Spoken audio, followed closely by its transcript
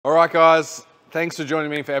All right, guys, thanks for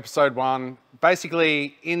joining me for episode 1.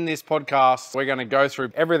 Basically, in this podcast, we're going to go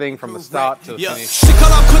through everything from the start to the finish. She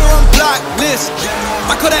call, I put her on blacklist.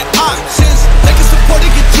 I call that options. They can support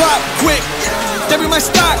it, get dropped quick. They be my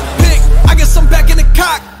stock pick. I get some back in the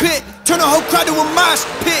cockpit. Turn the whole crowd to a mosh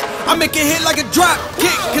pit. I make it hit like a drop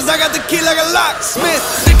kick, cause I got the key like a locksmith.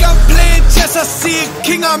 Think I'm playing chess, I see a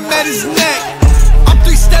king, I'm at his neck. I'm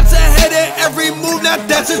 3 steps ahead of every move, now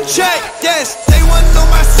that's a check. Yes, they wanna know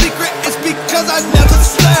my secret, it's because I never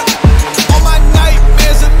slept. All my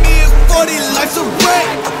nightmares of me is 40, life's a wreck.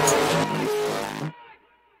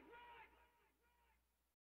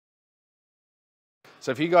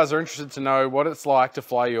 So if you guys are interested to know what it's like to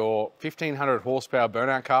fly your 1500 horsepower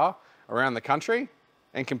burnout car around the country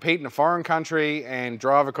and compete in a foreign country and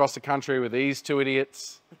drive across the country with these 2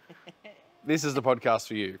 idiots, this is the podcast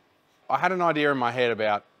for you. I had an idea in my head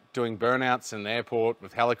about doing burnouts in the airport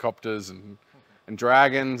with helicopters and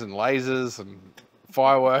dragons and lasers and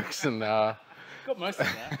fireworks and... Got most of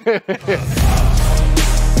that.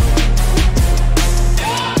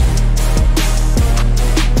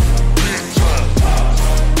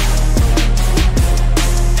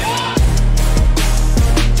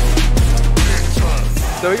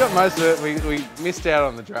 So we got most of it. We missed out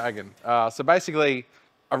on the dragon. So basically,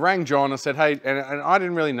 I rang John and said, hey, and I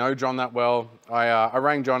didn't really know John that well. I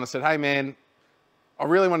rang John and said, hey man, I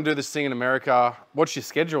really want to do this thing in America. What's your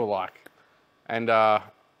schedule like? And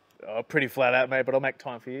Pretty flat out, mate, but I'll make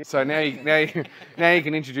time for you. so now you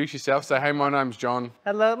can introduce yourself. Say, hey, my name's John.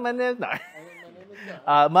 Hello, my name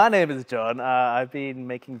my name is John. I've been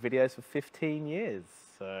making videos for 15 years,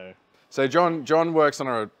 so... So John works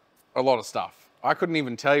on a lot of stuff. I couldn't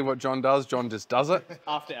even tell you what John does. John just does it.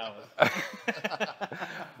 After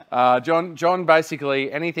hours. John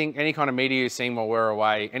basically, any kind of media you've seen while we're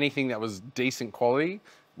away, anything that was decent quality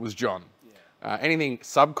was John. Yeah. Anything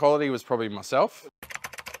sub-quality was probably myself.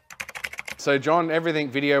 So John, everything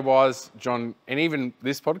video-wise, John, and even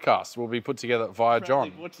this podcast will be put together via John.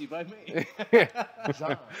 Brought to you by me.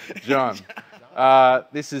 John.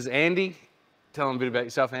 This is Andy. Tell them a bit about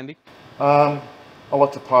yourself, Andy. I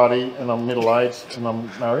like to party, and I'm middle-aged, and I'm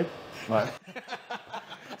married. No.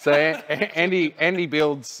 So Andy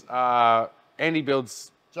builds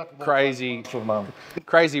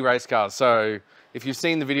crazy race cars. So if you've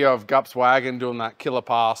seen the video of Gup's wagon doing that killer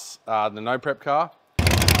pass, the no prep car.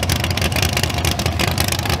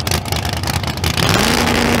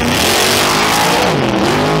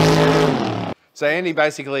 So Andy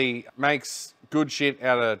basically makes good shit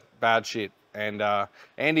out of bad shit. And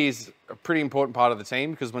Andy is a pretty important part of the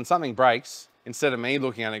team because when something breaks, instead of me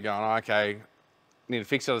looking at it going, oh, okay, need to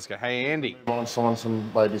fix it, I just go, hey, Andy. I want to sign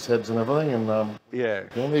some babies' heads and everything, and yeah.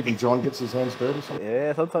 Even John gets his hands dirty. Sometimes.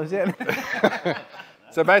 Yeah, sometimes, yeah.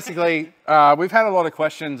 So basically, we've had a lot of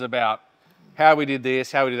questions about how we did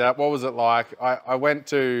this, how we did that, what was it like? I went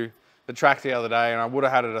to the track the other day and I would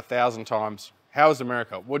have had it 1,000 times. How was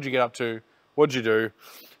America? What'd you get up to? What'd you do?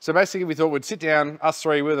 So basically we thought we'd sit down, us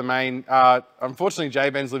 3, we're the main. Unfortunately,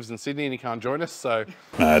 J-Benz lives in Sydney and he can't join us, so.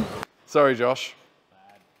 Bad. Sorry, Josh.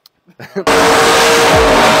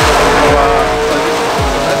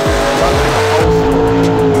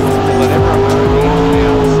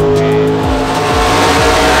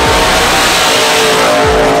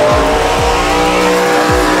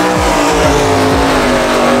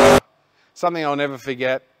 Something I'll never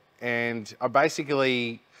forget, and I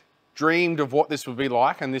basically dreamed of what this would be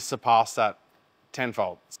like, and this surpassed that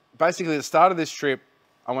tenfold. Basically, at the start of this trip,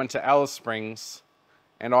 I went to Alice Springs,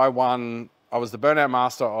 and I was the burnout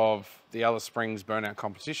master of the Alice Springs burnout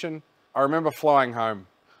competition. I remember flying home.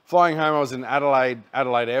 I was in Adelaide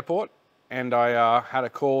Airport, and I had a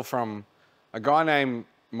call from a guy named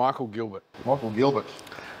Michael Gilbert. Michael Gilbert.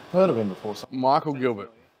 Heard of him before. Michael Gilbert.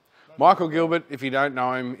 Michael Gilbert, if you don't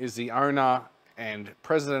know him, is the owner and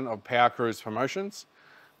president of Power Cruise Promotions,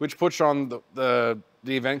 which puts on the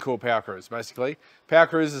event called Power Cruise, basically. Power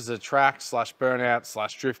Cruise is a track /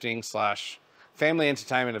 burnout / drifting / family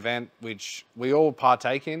entertainment event, which we all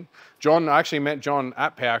partake in. I actually met John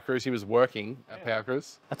at Power Cruise. He was working at Power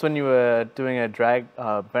Cruise. That's when you were doing a drag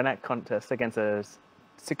burnout contest against a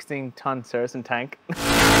 16-ton Saracen tank.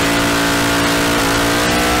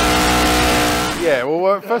 Yeah,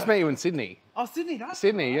 well, I first met you in Sydney. Oh, Sydney, nice.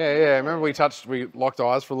 Sydney, yeah. Remember we locked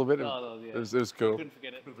eyes for a little bit? Yeah. It was cool. Couldn't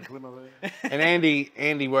forget it. And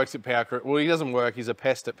Andy works at Power Cruise. Well, he doesn't work, he's a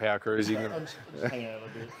pest at Power Cruise. Just hang out a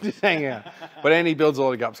bit. Just hang out. But Andy builds all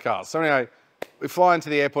the Gups cars. So anyway, we fly into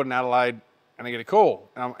the airport in Adelaide and I get a call.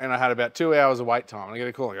 And I had about 2 hours of wait time. And I get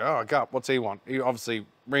a call. I go, oh, Gup, what's he want? He obviously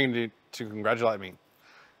ringing to congratulate me.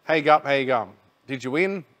 Hey, Gup, how you going? Did you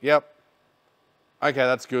win? Yep. Okay,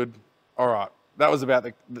 that's good. All right. That was about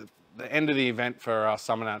the end of the event for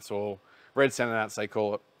Summer Nats, or Red Center Nats, they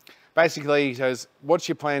call it. Basically, he says, what's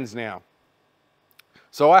your plans now?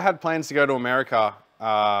 So I had plans to go to America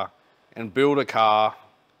and build a car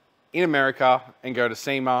in America and go to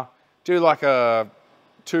SEMA, do like a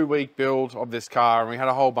 2-week build of this car, and we had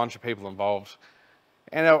a whole bunch of people involved.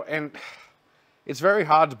 And it's very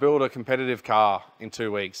hard to build a competitive car in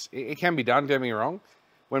 2 weeks. It can be done, don't get me wrong.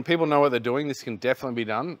 When people know what they're doing, this can definitely be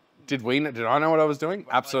done. Did I know what I was doing?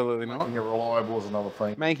 Absolutely not. Making it reliable is another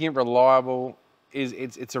thing. Making it reliable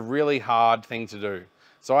it's a really hard thing to do.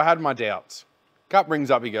 So I had my doubts. Gut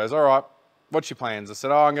brings up, he goes, all right, what's your plans? I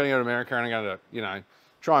said, oh, I'm going to go to America and I'm going to, you know,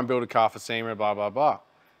 try and build a car for SEMA, blah, blah, blah.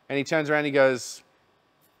 And he turns around and he goes,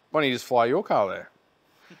 why don't you just fly your car there?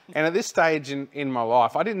 And at this stage in my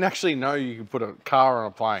life, I didn't actually know you could put a car on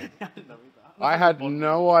a plane. I had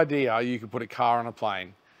no idea you could put a car on a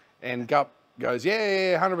plane. And Gut goes,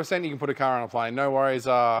 yeah, 100% you can put a car on a plane. No worries.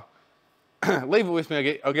 Leave it with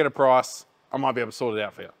me. I'll get a price. I might be able to sort it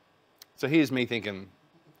out for you. So here's me thinking,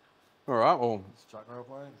 all right, well,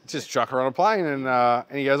 just chuck her on a plane. And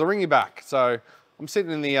he goes, I'll ring you back. So I'm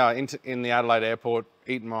sitting in the Adelaide airport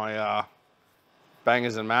eating my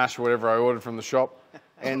bangers and mash or whatever I ordered from the shop.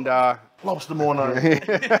 And lobster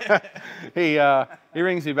morno. he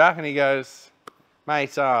rings me back and he goes,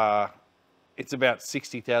 mate, it's about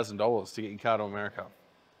 $60,000 to get your car to America.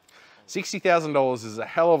 $60,000 is a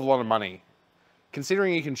hell of a lot of money.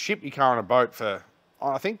 Considering you can ship your car on a boat for,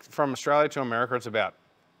 I think from Australia to America, it's about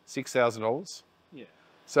 $6,000. Yeah.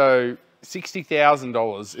 So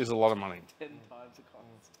 $60,000 is a lot of money. 10 times the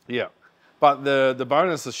cost. Yeah. But the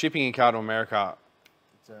bonus of shipping your car to America,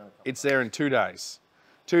 it's there in 2 days.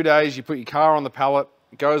 2 days, you put your car on the pallet,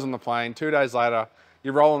 it goes on the plane. 2 days later,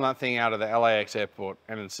 you're rolling that thing out of the LAX airport,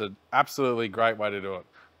 and it's an absolutely great way to do it,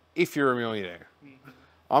 if you're a millionaire.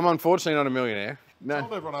 I'm unfortunately not a millionaire. No.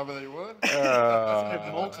 Told everyone over there you were.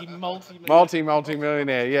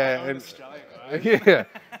 Multi-millionaire, yeah. And, yeah.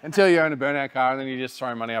 Until you own a burnout car, and then you just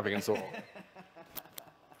throw money up against the wall.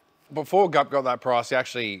 Before Gup got that price, he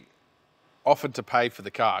actually offered to pay for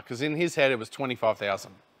the car, because in his head it was $25,000.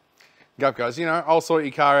 Gup goes, you know, I'll sort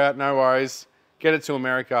your car out, no worries. Get it to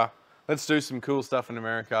America. Let's do some cool stuff in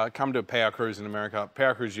America. Come to a power cruise in America,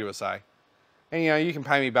 Power Cruise USA. And, you know, you can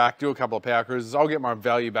pay me back, do a couple of power cruises. I'll get my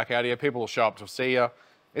value back out of you. People will show up to see you.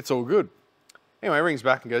 It's all good. Anyway, he rings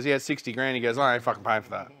back and goes, yeah, it's 60 grand. He goes, I ain't fucking paying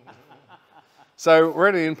for that. So we're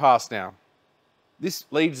at an impasse now. This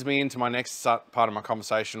leads me into my next part of my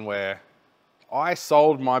conversation where I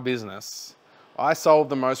sold my business. I sold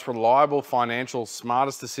the most reliable, financial,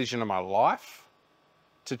 smartest decision of my life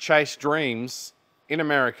to chase dreams in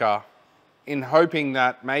America in hoping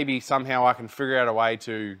that maybe somehow I can figure out a way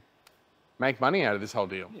to make money out of this whole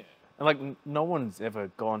deal. Yeah. And like, no one's ever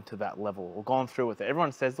gone to that level or gone through with it.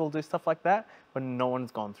 Everyone says they'll do stuff like that, but no one's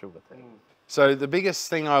gone through with it. So the biggest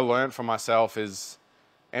thing I learned for myself is,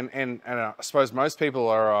 and I suppose most people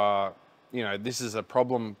are, you know, this is a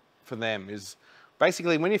problem for them, is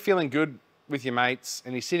basically when you're feeling good with your mates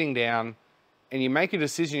and you're sitting down and you make a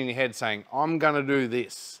decision in your head saying, I'm going to do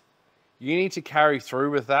this, you need to carry through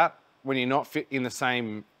with that when you're not fit in the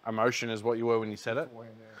same emotion as what you were when you said it.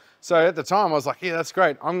 So at the time I was like, yeah, that's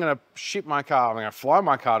great. I'm going to ship my car. I'm going to fly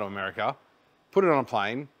my car to America, put it on a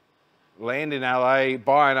plane, land in LA,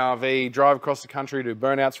 buy an RV, drive across the country, do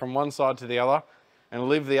burnouts from one side to the other and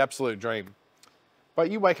live the absolute dream. But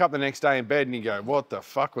you wake up the next day in bed and you go, what the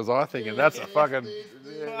fuck was I thinking? That's a fucking,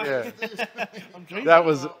 yeah.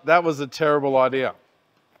 That was a terrible idea.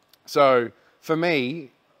 So for me,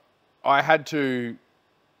 I had to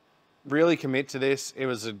really commit to this. It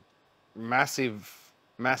was a massive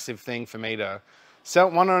thing for me to sell.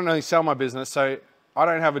 Not only sell my business, so I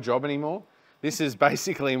don't have a job anymore. This is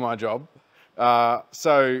basically my job.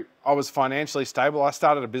 So I was financially stable. I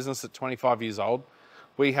started a business at 25 years old.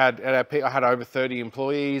 I had over 30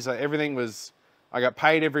 employees. Everything was, I got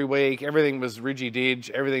paid every week. Everything was ridgy-dig.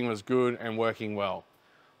 Everything was good and working well.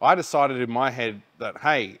 I decided in my head that,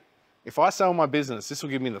 hey, if I sell my business, this will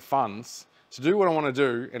give me the funds to do what I want to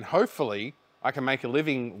do, and hopefully I can make a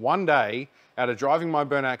living one day out of driving my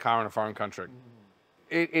burnout car in a foreign country.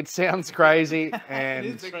 It sounds crazy. And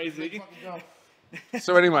It is crazy.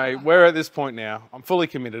 so anyway, we're at this point now. I'm fully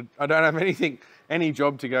committed. I don't have any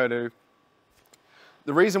job to go to.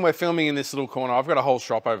 The reason we're filming in this little corner, I've got a whole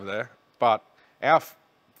shop over there, but our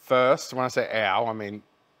first, when I say our, I mean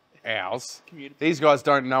ours. These guys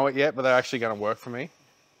don't know it yet, but they're actually going to work for me.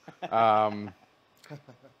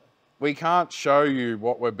 We can't show you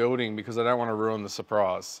what we're building because I don't want to ruin the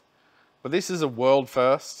surprise. But this is a world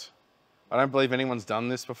first. I don't believe anyone's done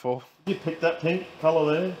this before. Did you pick that pink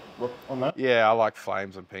colour there on that? Yeah, I like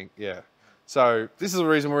flames and pink, yeah. So this is the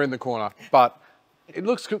reason we're in the corner, but it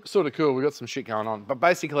looks sort of cool. We've got some shit going on. But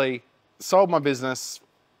basically, sold my business,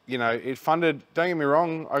 you know, it funded, don't get me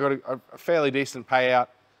wrong, I got a fairly decent payout,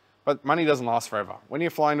 but money doesn't last forever. When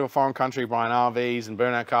you're flying to a foreign country buying RVs and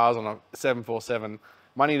burnout cars on a 747,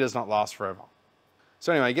 money does not last forever.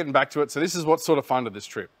 So anyway, getting back to it, so this is what sort of funded this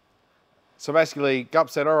trip. So basically, Gup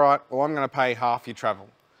said, all right, well, I'm going to pay half your travel.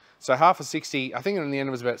 So half of 60, I think in the end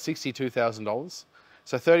it was about $62,000.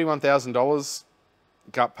 So $31,000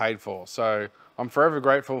 Gup paid for. So I'm forever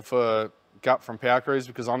grateful for Gup from Power Cruise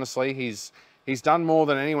because honestly, he's done more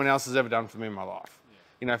than anyone else has ever done for me in my life. Yeah.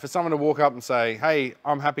 You know, for someone to walk up and say, hey,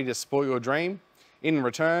 I'm happy to support your dream. In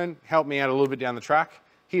return, help me out a little bit down the track.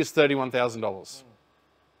 Here's $31,000.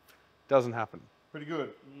 Doesn't happen. Pretty good.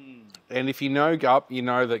 And if you know Gup, you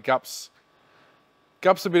know that Gup's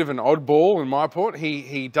a bit of an oddball in my port.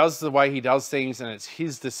 He does the way he does things and it's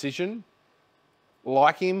his decision.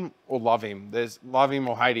 Like him or love him. Love him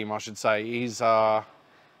or hate him, I should say. He's, the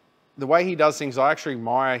way he does things, I actually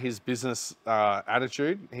admire his business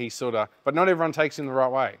attitude. But not everyone takes him the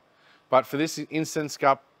right way. But for this instance,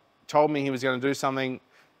 Gup told me he was going to do something.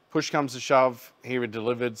 Push comes to shove, he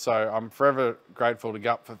delivered. So I'm forever grateful to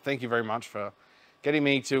Gup thank you very much for getting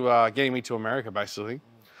me to America, basically.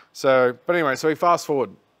 So, but anyway, so we fast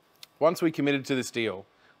forward. Once we committed to this deal,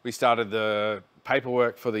 we started the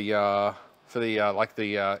paperwork for the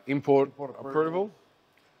import approval.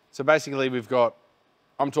 So basically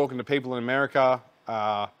I'm talking to people in America,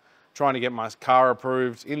 trying to get my car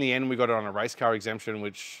approved. In the end, we got it on a race car exemption,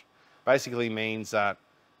 which basically means that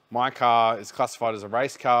my car is classified as a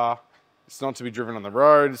race car. It's not to be driven on the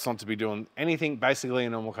road. It's not to be doing anything basically a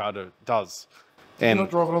normal car does. You're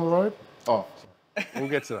not driving on the road? Oh. We'll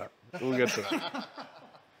get to that. We'll get to that.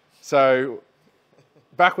 So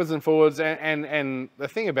backwards and forwards. And the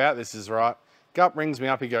thing about this is, right, Gup rings me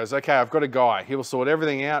up. He goes, okay, I've got a guy. He'll sort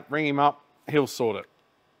everything out. Ring him up. He'll sort it.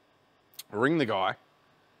 I ring the guy.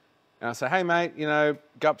 And I say, hey, mate, you know,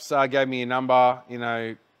 Gup's gave me your number. You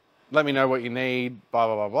know, let me know what you need, blah,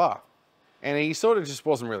 blah, blah, blah. And he sort of just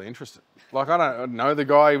wasn't really interested. Like, I don't know the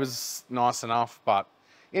guy. He was nice enough. But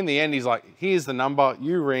in the end, he's like, here's the number.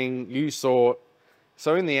 You ring. You sort.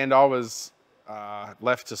 So in the end, I was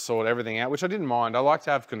left to sort everything out, which I didn't mind. I like to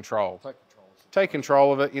have control. Take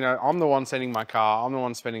control of it. You know, I'm the one sending my car. I'm the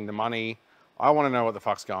one spending the money. I want to know what the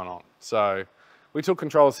fuck's going on. So we took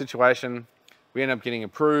control of the situation. We ended up getting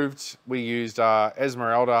approved. We used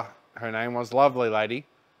Esmeralda, her name was, lovely lady.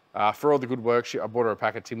 For all the good work, I bought her a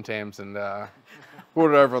pack of Tim Tams and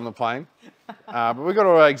brought it over on the plane. But we got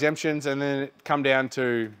all our exemptions and then it come down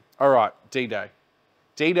to, all right, D-Day.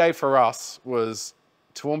 D-Day for us was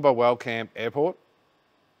Toowoomba Wellcamp Airport.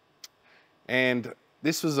 And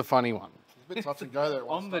this was a funny one. It's a bit touch and go there at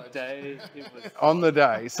one On the day, it was... On the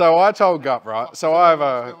day. So I told Gup, right? So I have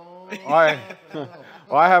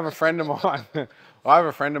a friend of mine. I have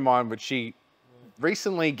a friend of mine, but she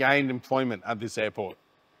recently gained employment at this airport.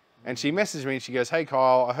 And she messaged me and she goes, hey,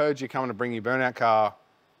 Kyle, I heard you're coming to bring your burnout car,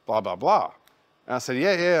 blah, blah, blah. And I said,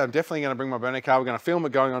 yeah, I'm definitely going to bring my burnout car. We're going to film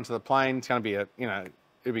it going onto the plane. It's going to be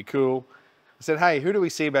it'll be cool. I said, hey, who do we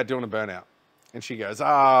see about doing a burnout? And she goes,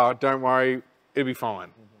 don't worry, it'll be fine.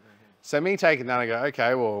 So me taking that, I go,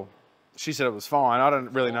 okay, well, she said it was fine. I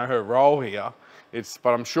don't really know her role here.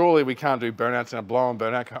 But I'm surely we can't do burnouts in a blow-on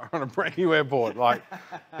burnout car on a brand new airport. Like,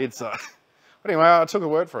 but anyway, I took her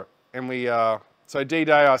word for it. And so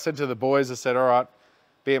D-Day, I said to the boys, I said, all right,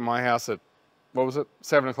 be at my house at,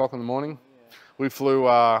 7 o'clock in the morning. Yeah. We flew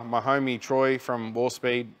my homie Troy from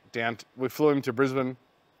Warspeed down, we flew him to Brisbane.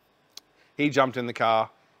 He jumped in the car.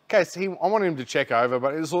 Okay, so I wanted him to check over,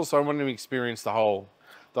 but it was also, I wanted him to experience the whole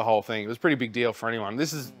thing. It was a pretty big deal for anyone.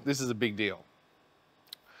 This is a big deal.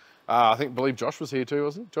 I believe Josh was here too,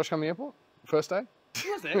 wasn't he? Josh come to the airport first day? He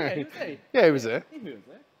was there, yeah, yeah, he was there. He was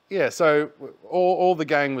there. Yeah, so all the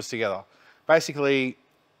gang was together. Basically,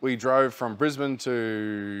 we drove from Brisbane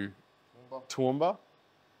to Toowoomba,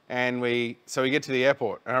 and we get to the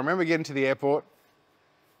airport. And I remember getting to the airport,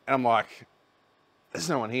 and I'm like, there's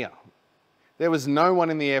no one here. There was no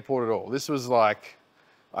one in the airport at all. This was like,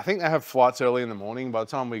 I think they have flights early in the morning. By the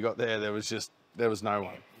time we got there, there was no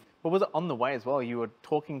one. But was it on the way as well? You were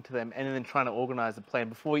talking to them and then trying to organise the plan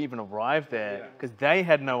before you even arrived there, because they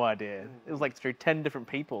had no idea. It was like through 10 different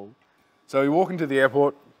people. So we walk into the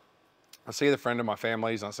airport. I see the friend of my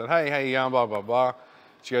family's, and I said, hey, blah, blah, blah.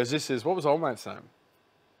 She goes, what was old mate's name?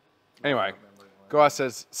 Anyway, guy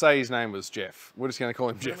says, say his name was Jeff. We're just going to call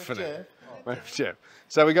him Jeff for now. Jeff.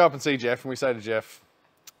 So we go up and see Jeff, and we say to Jeff,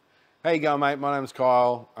 hey, you going, mate? My name's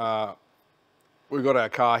Kyle. we've got our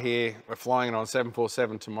car here. We're flying it on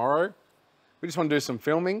 747 tomorrow. We just want to do some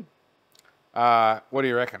filming. What do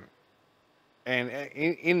you reckon? And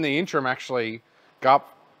in the interim, actually,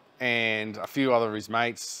 Gup and a few other of his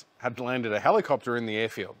mates had landed a helicopter in the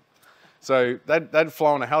airfield. So they'd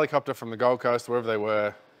flown a helicopter from the Gold Coast, wherever they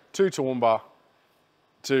were, to Toowoomba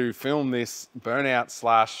to film this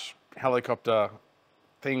burnout / helicopter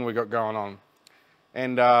thing we got going on.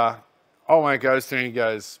 And old mate goes to me, he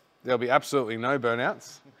goes, there'll be absolutely no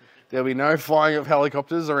burnouts. There'll be no flying of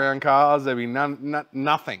helicopters around cars. There'll be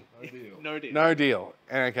nothing. No deal. No deal.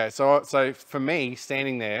 And okay, so for me,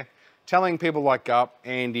 standing there, telling people like Gup,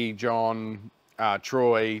 Andy, John,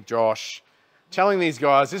 Troy, Josh, telling these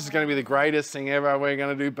guys, this is going to be the greatest thing ever. We're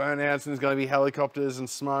going to do burnouts and there's going to be helicopters and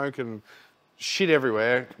smoke and shit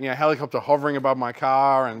everywhere. You know, helicopter hovering above my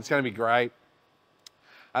car and it's going to be great.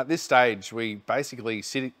 At this stage, we basically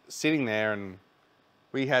sitting there and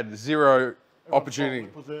we had zero opportunity.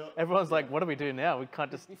 Everyone's like, what do we do now? We can't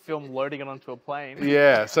just film loading it onto a plane.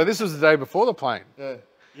 Yeah, so this was the day before the plane. Yeah.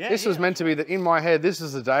 This was meant to be, in my head, this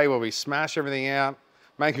is the day where we smash everything out,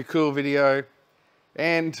 make a cool video,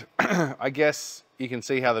 and I guess you can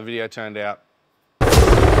see how the video turned out.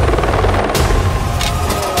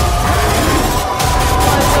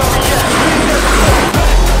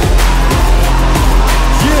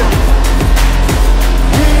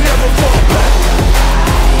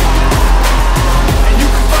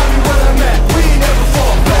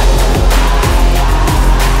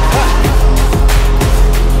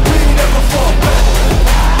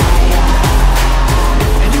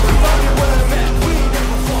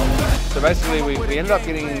 Basically, we ended up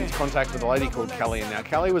getting in contact with a lady called Kelly, and now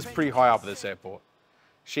Kelly was pretty high up at this airport.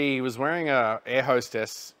 She was wearing a air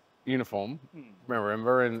hostess uniform,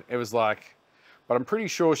 remember, and it was like, but I'm pretty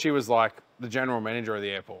sure she was like the general manager of the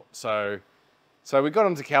airport. So we got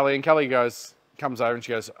onto Kelly, and Kelly comes over and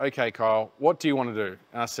she goes, okay, Kyle, what do you want to do?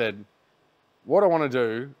 And I said, what I want to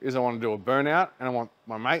do is I want to do a burnout, and I want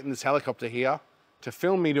my mate in this helicopter here to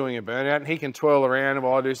film me doing a burnout, and he can twirl around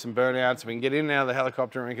while I do some burnouts. We can get in and out of the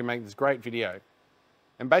helicopter and we can make this great video.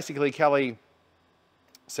 And basically Kelly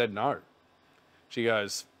said no. She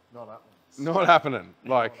goes, not happening.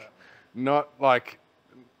 Not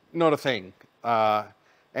a thing.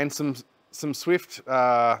 And some swift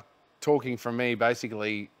talking from me,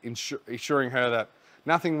 basically assuring her that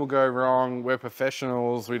nothing will go wrong. We're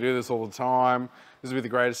professionals. We do this all the time. This will be the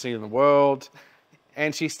greatest thing in the world.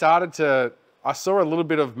 And she started to, I saw a little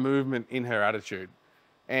bit of movement in her attitude,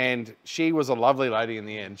 and she was a lovely lady in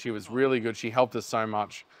the end. She was really good. She helped us so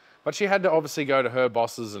much, but she had to obviously go to her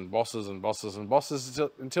bosses and bosses and bosses and bosses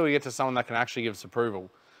until you get to someone that can actually give us approval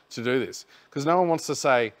to do this. Because no one wants to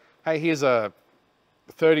say, hey, here's a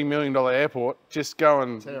 $30 million airport, just go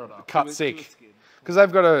and cut sick. Because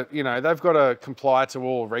they've got to, you know, they've got to comply to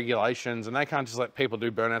all regulations, and they can't just let people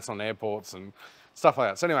do burnouts on airports and stuff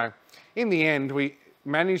like that. So anyway, in the end, we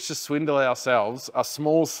managed to swindle ourselves a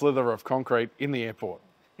small slither of concrete in the airport.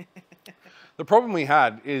 The problem we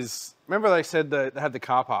had is, remember they said that they had the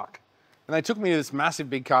car park, and they took me to this massive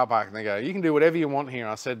big car park and they go, you can do whatever you want here.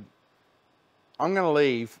 And I said, I'm going to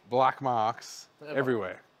leave black marks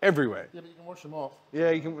everywhere. Everywhere. Yeah, but you can wash them off. Yeah,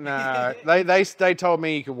 you can, no, they told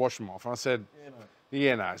me you could wash them off. And I said,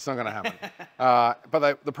 yeah, no, it's not going to happen.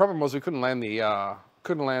 But the problem was we couldn't land the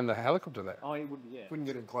helicopter there. Oh, you wouldn't, yeah. Couldn't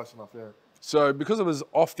get in close enough, yeah. So because it was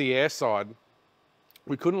off the air side,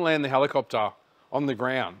 we couldn't land the helicopter on the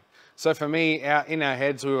ground. So for me, in our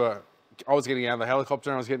heads, I was getting out of the helicopter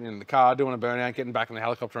and I was getting in the car, doing a burnout, getting back in the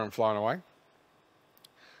helicopter and flying away.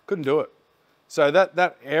 Couldn't do it. So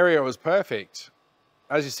that area was perfect.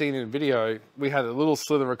 As you've seen in the video, we had a little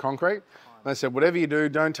slither of concrete. And they said, whatever you do,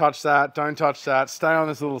 don't touch that, stay on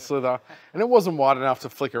this little slither. And it wasn't wide enough to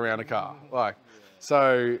flick around a car.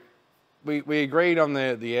 So we agreed on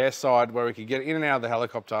the air side where we could get in and out of the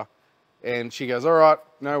helicopter. And she goes, all right,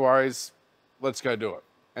 no worries, let's go do it.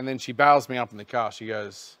 And then she bails me up in the car. She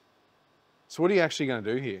goes, so what are you actually going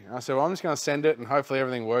to do here? And I said, well, I'm just going to send it and hopefully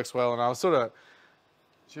everything works well. And I was sort of...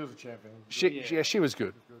 She was a champion. She was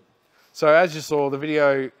good. So as you saw, the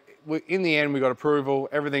video, in the end, we got approval.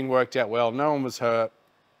 Everything worked out well. No one was hurt.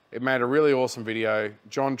 It made a really awesome video.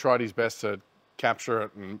 John tried his best to capture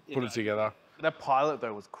it and put it together. That pilot,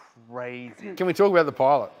 though, was crazy. Can we talk about the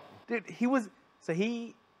pilot? Dude, he put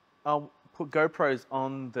GoPros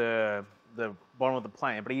on the bottom of the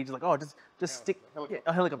plane, but he just like, oh, just stick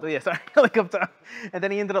a helicopter. Yeah, sorry, helicopter. And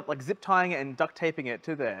then he ended up like zip tying it and duct taping it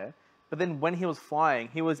to there. But then when he was flying,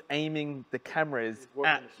 he was aiming the cameras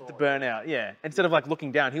at the burnout. Yeah, instead of like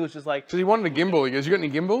looking down, he was just like. So he wanted a gimbal. He goes, "You got any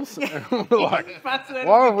gimbals?" Yeah. We're like,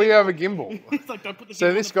 why would we have a gimbal? He's like, don't put the so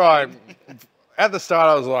gimbal this on the guy, plane. at the start,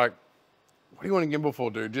 I was like, what do you want a gimbal for,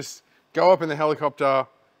 dude? Just go up in the helicopter.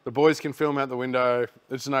 The boys can film out the window.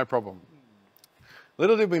 It's no problem.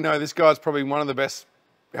 Little did we know, this guy's probably one of the best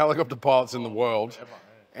helicopter pilots in the world.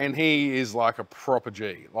 And he is like a proper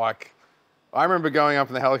G. Like, I remember going up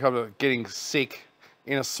in the helicopter, getting sick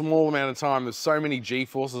in a small amount of time. There's so many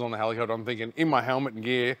G-forces on the helicopter. I'm thinking, in my helmet and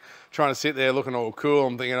gear, trying to sit there looking all cool.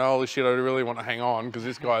 I'm thinking, holy shit, I really want to hang on because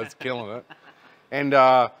this guy's killing it. And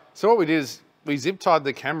so what we did is we zip tied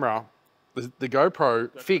the camera, the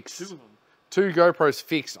GoPro fixed, 2 GoPros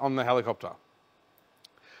fixed on the helicopter.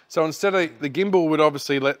 So instead of, the gimbal would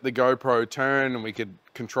obviously let the GoPro turn and we could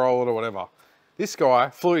control it or whatever. This guy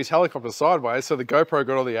flew his helicopter sideways so the GoPro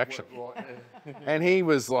got all the action. And he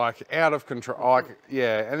was like out of control, like,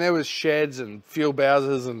 yeah. And there was sheds and fuel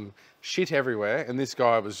bowsers and shit everywhere. And this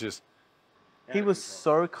guy was just... He was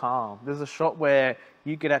so calm. There's a shot where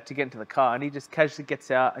you get out to get into the car and he just casually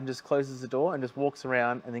gets out and just closes the door and just walks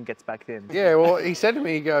around and then gets back in. Yeah, well, he said to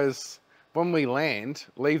me, he goes, when we land,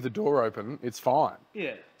 leave the door open, it's fine.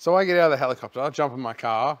 Yeah. So I get out of the helicopter, jump in my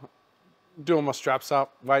car, doing my straps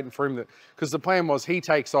up, waiting for him to... Because the plan was he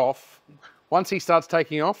takes off. Once he starts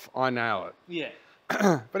taking off, I nail it. Yeah.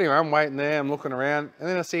 But anyway, I'm waiting there, I'm looking around, and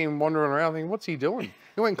then I see him wandering around thinking, what's he doing?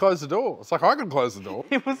 He went and closed the door. It's like, I can close the door.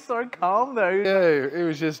 He was so calm though. Yeah, it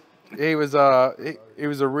was just, he was a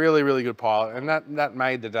really, really good pilot, and that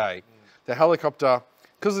made the day. The helicopter,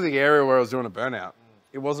 because of the area where I was doing a burnout,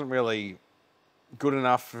 it wasn't really good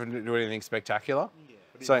enough to do anything spectacular. Yeah.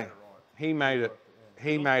 So he made it.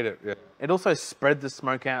 He made it. Yeah. It also spread the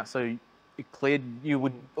smoke out, so it cleared.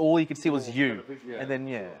 All you could see was you, and then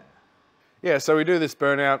yeah. Yeah. So we do this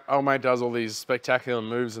burnout. Old mate does all these spectacular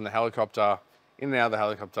moves in the helicopter, in and out of the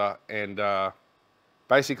helicopter, and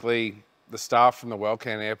basically the staff from the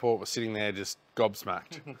Wellcan airport was sitting there just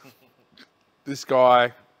gobsmacked. This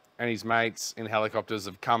guy and his mates in helicopters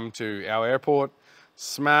have come to our airport,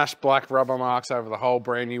 smashed black rubber marks over the whole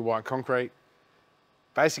brand new white concrete.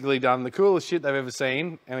 Basically done the coolest shit they've ever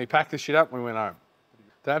seen, and we packed the shit up and we went home.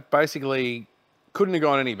 That basically couldn't have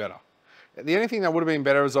gone any better. The only thing that would have been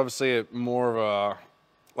better was obviously more of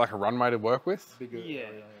like a runway to work with.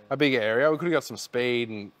 A bigger area. We could have got some speed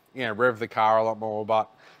and, you know, rev the car a lot more, but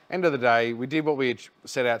end of the day, we did what we had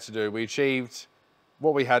set out to do. We achieved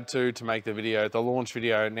what we had to make the video, the launch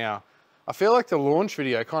video. Now, I feel like the launch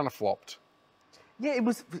video kind of flopped. Yeah, it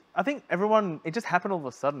was, I think everyone, it just happened all of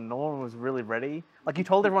a sudden. No one was really ready. Like, you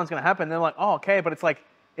told everyone's going to happen. They're like, oh, okay. But it's like,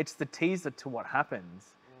 it's the teaser to what happens.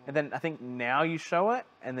 And then I think now you show it,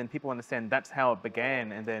 and then people understand that's how it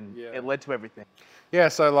began, and then it led to everything. Yeah,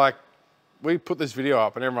 so like, we put this video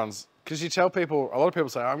up, and everyone's, because you tell people, a lot of people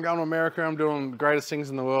say, I'm going to America, I'm doing the greatest things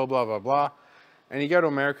in the world, blah, blah, blah. And you go to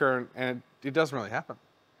America, and it doesn't really happen.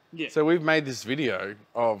 Yeah. So we've made this video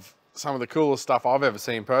of some of the coolest stuff I've ever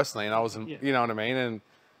seen personally, and I was, you know what I mean, and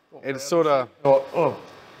it's sort of,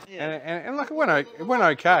 and like it went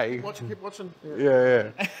okay. Keep watching.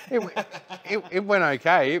 Yeah. It went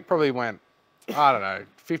okay. It probably went, I don't know,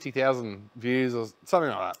 50,000 views or something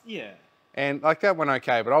like that. Yeah. And like that went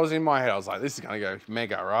okay, but I was in my head, I was like, this is going to go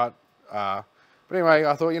mega, right? But anyway,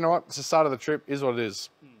 I thought, you know what, it's the start of the trip, is what it is.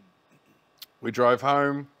 We drove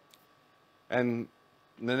home, and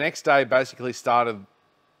the next day basically started.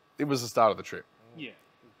 It was the start of the trip. Yeah.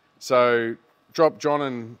 So dropped John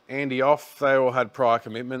and Andy off. They all had prior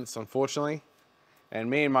commitments, unfortunately.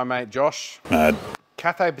 And me and my mate Josh,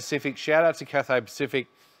 Cathay Pacific, shout out to Cathay Pacific.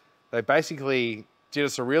 They basically did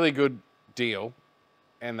us a really good deal,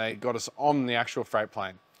 and they got us on the actual freight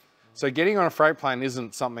plane. So getting on a freight plane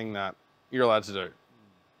isn't something that you're allowed to do.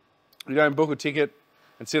 You don't book a ticket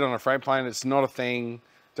and sit on a freight plane. It's not a thing.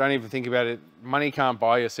 Don't even think about it. Money can't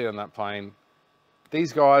buy you a seat on that plane.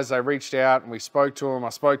 These guys, they reached out and we spoke to them.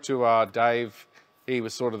 I spoke to Dave. He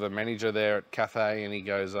was sort of the manager there at Cathay, and he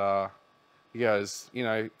goes, you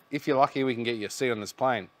know, if you're lucky, we can get you a seat on this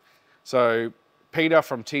plane. So Peter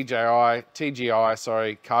from TGI,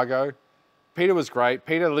 Cargo. Peter was great.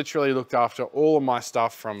 Peter literally looked after all of my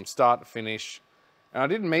stuff from start to finish. And I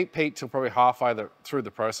didn't meet Pete till probably halfway through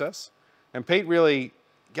the process. And Pete really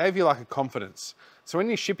gave you like a confidence. So when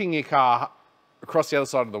you're shipping your car across the other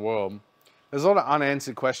side of the world, there's a lot of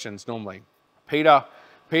unanswered questions normally. Peter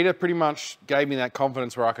pretty much gave me that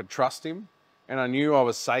confidence where I could trust him, and I knew I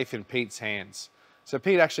was safe in Pete's hands. So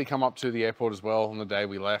Pete actually come up to the airport as well on the day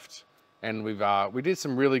we left, and we did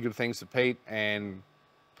some really good things to Pete, and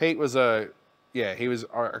Pete was I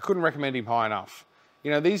couldn't recommend him high enough.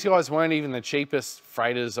 You know, these guys weren't even the cheapest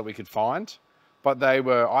freighters that we could find, but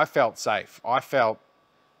I felt safe. I felt,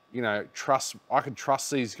 you know, I could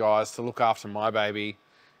trust these guys to look after my baby.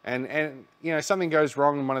 And you know, something goes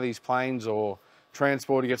wrong in one of these planes, or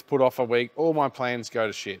transport, he gets put off a week, all my plans go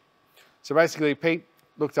to shit. So basically Pete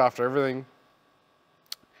looked after everything.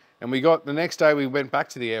 And the next day we went back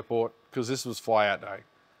to the airport because this was fly out day.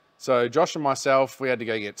 So Josh and myself, we had to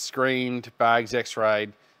go get screened, bags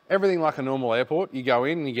x-rayed, everything like a normal airport. You go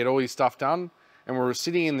in and you get all your stuff done. And we were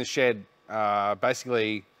sitting in the shed,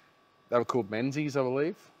 basically, they were called Menzies, I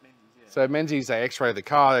believe. So Menzies, they x-ray the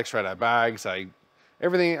car, they x-ray our bags,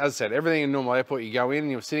 everything, as I said, everything in a normal airport, you go in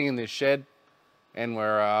and you're sitting in this shed and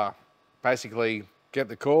we're basically get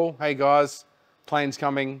the call, hey guys, plane's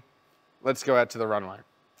coming, let's go out to the runway.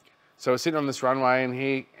 So we're sitting on this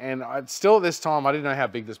runway and still at this time, I didn't know how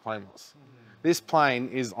big this plane was. This plane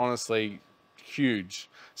is honestly huge.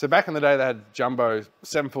 So back in the day, they had jumbo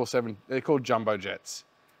 747, they're called jumbo jets.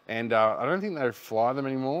 And I don't think they fly them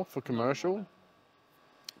anymore for commercial.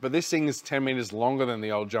 But this thing is 10 meters longer than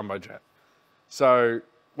the old jumbo jet. So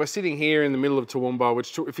we're sitting here in the middle of Toowoomba,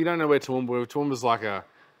 which if you don't know where Toowoomba is like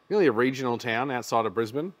really a regional town outside of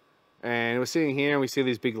Brisbane. And we're sitting here and we see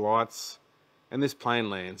these big lights and this plane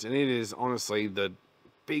lands. And it is honestly the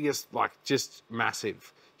biggest, like just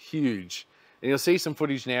massive, huge. And you'll see some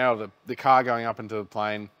footage now of the car going up into the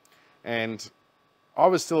plane. And I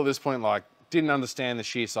was still at this point like, didn't understand the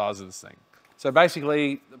sheer size of this thing. So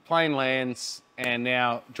basically, the plane lands, and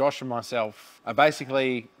now Josh and myself are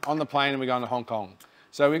basically on the plane and we're going to Hong Kong.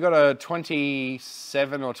 So we got a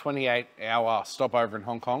 27 or 28 hour stopover in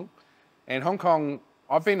Hong Kong. And Hong Kong,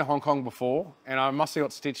 I've been to Hong Kong before, and I must have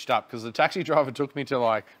got stitched up because the taxi driver took me to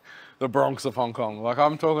like the Bronx of Hong Kong. Like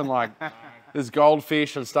I'm talking like there's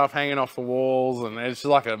goldfish and stuff hanging off the walls, and it's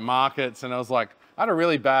just like a markets. And I was like, I had a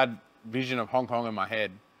really bad vision of Hong Kong in my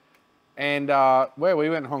head. And where we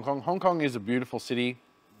went in Hong Kong is a beautiful city,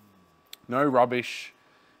 no rubbish,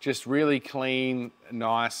 just really clean,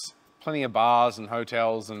 nice, plenty of bars and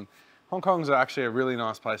hotels, and Hong Kong's actually a really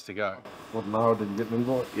nice place to go. What, no, did you get an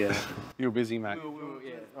invite? Yeah. You were busy, mate.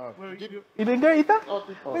 You didn't go either?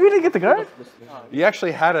 You didn't get to go? You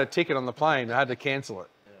actually had a ticket on the plane, I had to cancel it.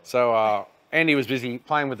 So Andy was busy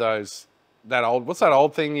playing with what's that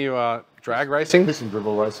old thing you drag racing? Piss and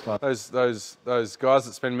dribble race car. Those guys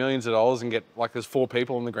that spend millions of dollars and get like there's 4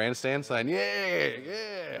 people in the grandstand saying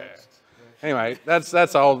yeah. Anyway,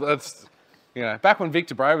 that's old. That's back when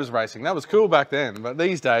Victor Bray was racing, that was cool back then. But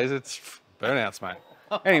these days it's burnouts, mate.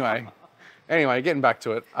 Anyway, getting back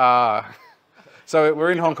to it. So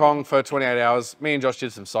we're in Hong Kong for 28 hours. Me and Josh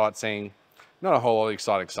did some sightseeing. Not a whole lot of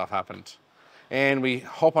exciting stuff happened. And we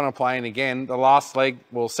hop on a plane again.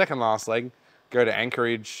 The second last leg. Go to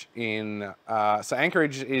Anchorage so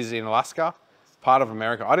Anchorage is in Alaska, part of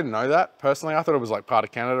America. I didn't know that personally. I thought it was like part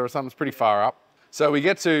of Canada or something. It's pretty far up. So we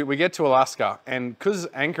get to Alaska, and because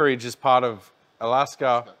Anchorage is part of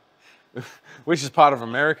Alaska, which is part of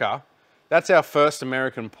America, that's our first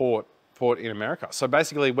American port in America. So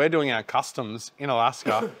basically we're doing our customs in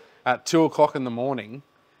Alaska at 2 o'clock in the morning.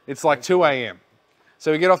 It's like 2 a.m.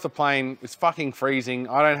 So we get off the plane, it's fucking freezing.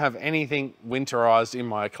 I don't have anything winterized in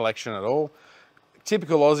my collection at all.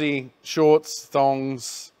 Typical Aussie, shorts,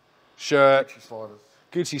 thongs, shirt,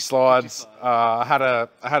 Gucci slides. I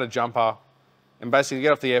had a jumper, and basically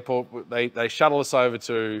get off the airport. They shuttle us over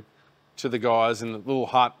to the guys in the little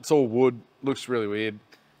hut. It's all wood, looks really weird.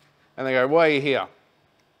 And they go, "Why are you here?"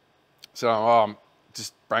 So I'm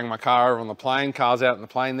just bring my car over on the plane. Car's out in the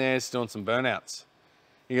plane there, it's doing some burnouts.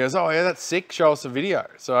 He goes, "Oh yeah, that's sick. Show us a video."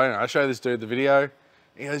 So I show this dude the video.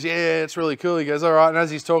 He goes, "Yeah, it's really cool." He goes, "All right." And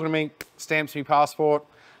as he's talking to me, stamps me passport.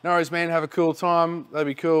 "No worries, man. Have a cool time. That'd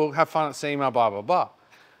be cool. Have fun at SEMA, blah, blah, blah."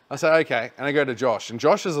 I say, "Okay." And I go to Josh. And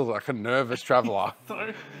Josh is like a nervous traveler.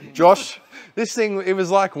 Josh, this thing, it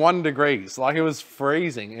was like 1 degree. Like it was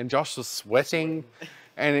freezing. And Josh was sweating.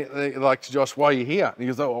 And like to Josh, "Why are you here?" And he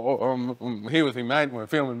goes, "Oh, I'm here with me, mate. We're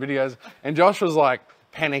filming videos." And Josh was like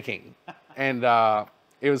panicking. And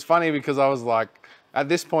it was funny because I was like, at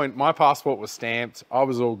this point, my passport was stamped. I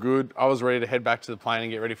was all good. I was ready to head back to the plane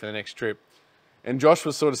and get ready for the next trip. And Josh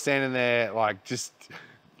was sort of standing there, like just,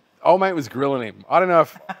 old mate was grilling him. I don't know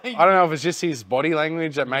if it's just his body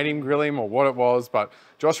language that made him grill him or what it was, but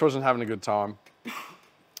Josh wasn't having a good time.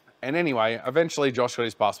 And anyway, eventually Josh got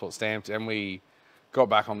his passport stamped and we got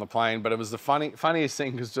back on the plane. But it was the funniest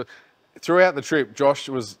thing because throughout the trip, Josh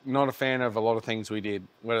was not a fan of a lot of things we did,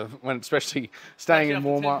 when especially staying in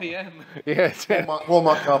Walmart. 10 p.m. Yeah,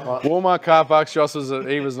 Walmart car park. Walmart car parks. Josh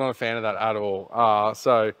he was not a fan of that at all.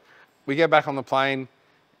 So we get back on the plane,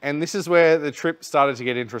 and this is where the trip started to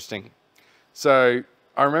get interesting. So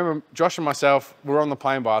I remember Josh and myself were on the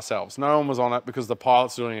plane by ourselves. No one was on it because the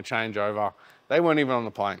pilot's doing a changeover. They weren't even on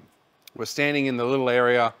the plane. We're standing in the little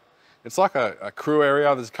area. It's like a crew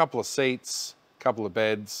area. There's a couple of seats, a couple of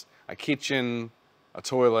beds, a kitchen, a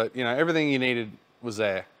toilet, you know, everything you needed was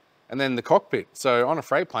there. And then the cockpit. So on a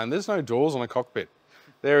freight plane, there's no doors on a cockpit.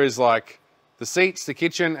 There is like the seats, the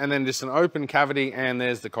kitchen, and then just an open cavity, and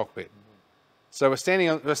there's the cockpit. So we're standing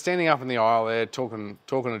up in the aisle there, talking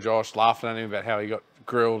to Josh, laughing at him about how he got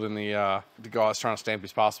grilled and the guy's trying to stamp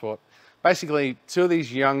his passport. Basically, two of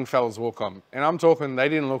these young fellas walk on, and I'm talking, they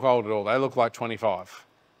didn't look old at all. They looked like 25.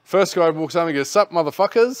 First guy walks up and goes, "Sup,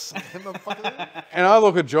 motherfuckers?" And I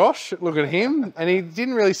look at Josh, look at him, and he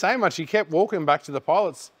didn't really say much. He kept walking back to the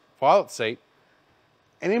pilot seat.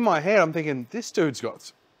 And in my head, I'm thinking, this dude's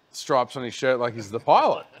got stripes on his shirt like he's the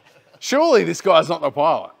pilot. Surely this guy's not the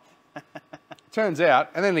pilot. Turns out,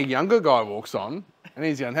 and then a younger guy walks on, and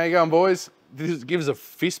he's going, "How you going, boys?" Gives a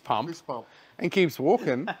fist pump, and keeps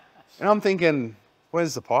walking. And I'm thinking,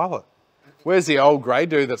 where's the pilot? Where's the old grey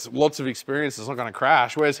dude that's lots of experience that's not going to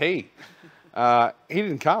crash? Where's he? He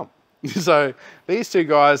didn't come. So these two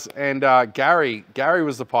guys, and Gary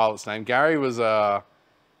was the pilot's name. Gary was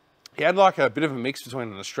he had like a bit of a mix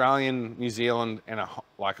between an Australian, New Zealand, and a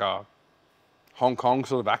Hong Kong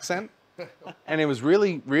sort of accent. And it was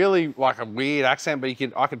really, really like a weird accent, but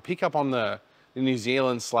I could pick up on the New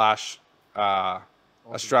Zealand /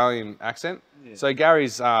 Australian accent. Yeah. So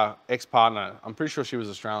Gary's ex-partner, I'm pretty sure she was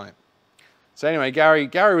Australian. So anyway,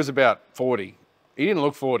 Gary was about 40. He didn't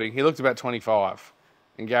look 40, he looked about 25.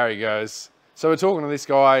 And Gary goes, so we're talking to this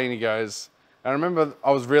guy, and he goes, and I remember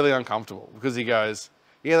I was really uncomfortable because he goes,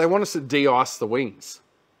 "Yeah, they want us to de-ice the wings."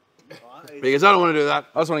 Because I don't want to do that.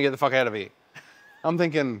 I just want to get the fuck out of here. I'm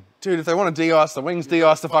thinking, dude, if they want to de-ice the wings,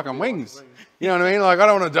 de-ice the fucking wings. You know what I mean? Like, I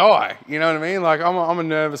don't want to die. You know what I mean? Like, I'm a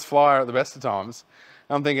nervous flyer at the best of times.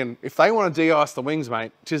 I'm thinking, if they want to de-ice the wings,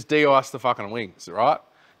 mate, just de-ice the fucking wings, right?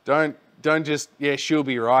 Don't just, yeah, she'll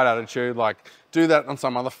be right attitude. Like, do that on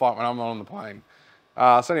some other flight when I'm not on the plane.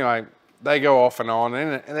 So anyway, they go off and on,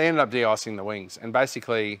 and they end up de-icing the wings. And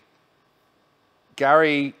basically,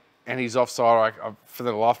 Gary and his offside, for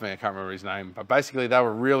the life of me, I can't remember his name, but basically they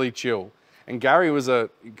were really chill. And Gary was an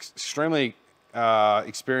extremely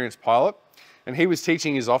experienced pilot, and he was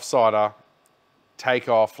teaching his offsider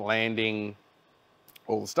takeoff, landing,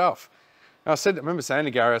 all the stuff. And I remember saying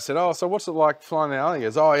to Gary, I said, "Oh, so what's it like flying now?" He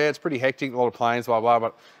goes, "Oh yeah, it's pretty hectic, a lot of planes, blah, blah,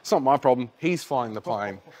 but it's not my problem. He's flying the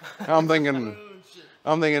plane." And I'm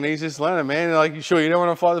thinking, he's just learning, man. Like, you sure you don't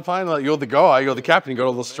want to fly the plane? Like, you're the guy, you're the captain, you got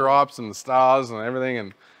all the stripes and the stars and everything.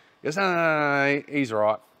 And he goes, no, he's all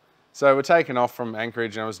right. So we're taking off from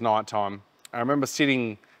Anchorage, and it was night time. I remember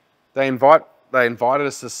sitting, they invited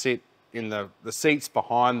us to sit in the seats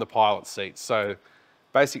behind the pilot seats. So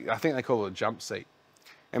basically, I think they call it a jump seat.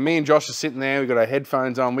 And me and Josh are sitting there, we've got our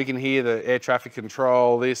headphones on, we can hear the air traffic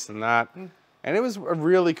control, this and that. And it was a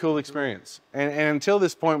really cool experience. And until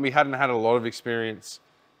this point, we hadn't had a lot of experience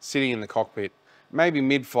sitting in the cockpit. Maybe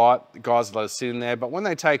mid-flight, the guys let us sit in there, but when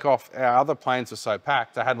they take off, our other planes were so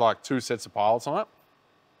packed, they had like 2 sets of pilots on it.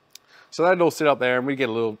 So they'd all sit up there, and we'd get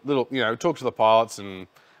a little, you know, talk to the pilots and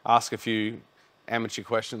ask a few amateur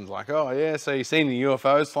questions like, "Oh yeah, so you've seen the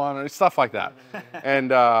UFOs flying," stuff like that. And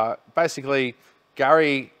basically,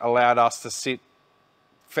 Gary allowed us to sit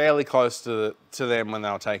fairly close to them when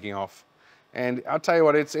they were taking off. And I'll tell you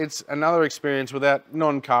what, it's another experience without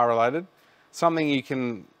non-car related.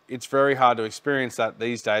 Something it's very hard to experience that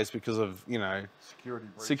these days because of, you know,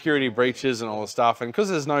 security breaches and all the stuff. And because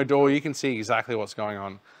there's no door, you can see exactly what's going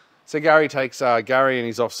on. So Gary and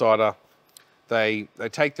his offsider, they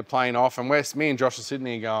take the plane off, and me and Josh are sitting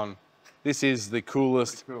there going, this is the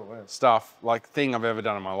coolest stuff, like, thing I've ever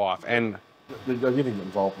done in my life. And you didn't get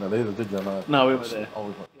involved in that either, did you? No, we were there.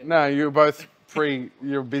 No, you were both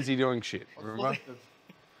you're busy doing shit, remember?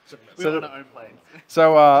 We were on our own plane.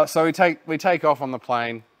 So we take off on the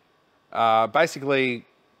plane. Basically,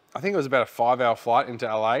 I think it was about a 5-hour flight into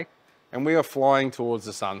LA, and we were flying towards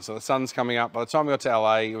the sun. So the sun's coming up. By the time we got to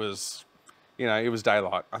LA, it was, you know, it was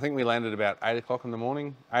daylight. I think we landed about 8 o'clock in the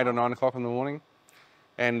morning, 8 or 9 o'clock in the morning.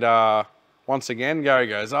 And once again, Gary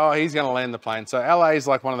goes, "Oh, he's going to land the plane." So LA is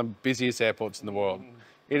like one of the busiest airports in the world.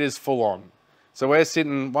 It is full on. So we're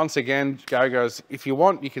sitting, once again, Gary goes, "If you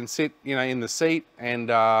want, you can sit, you know, in the seat and,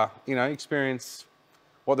 you know, experience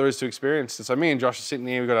what there is to experience." And so me and Josh are sitting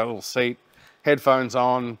here, we've got a little seat, headphones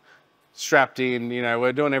on, strapped in, you know,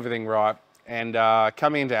 we're doing everything right. And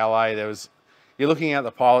coming into LA, you're looking out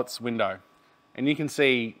the pilot's window, and you can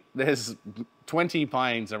see there's 20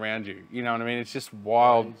 planes around you. You know what I mean? It's just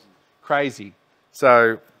wild, crazy.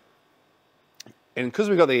 So, and because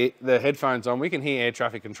we've got the headphones on, we can hear air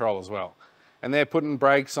traffic control as well. And they're putting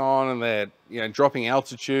brakes on, and they're, you know, dropping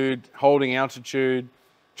altitude, holding altitude,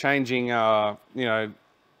 changing, you know,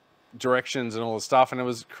 directions and all the stuff. And it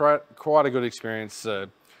was quite a good experience.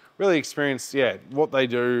 We really experienced, yeah, what they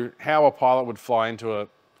do, how a pilot would fly into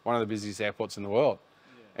one of the busiest airports in the world.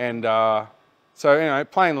 Yeah. And so, anyway,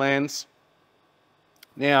 plane lands.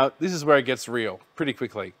 Now, this is where it gets real pretty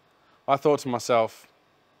quickly. I thought to myself,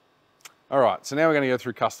 all right, so now we're going to go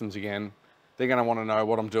through customs again. They're going to want to know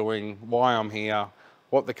what I'm doing, why I'm here,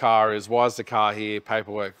 what the car is, why is the car here,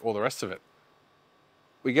 paperwork, all the rest of it.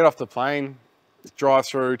 We get off the plane, drive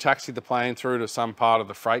through, taxi the plane through to some part of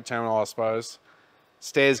the freight terminal, I suppose.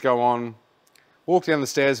 Stairs go on. Walk down the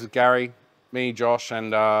stairs with Gary, me, Josh,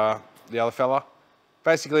 and the other fella.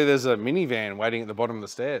 Basically, there's a minivan waiting at the bottom of the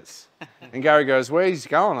stairs. And Gary goes, where's he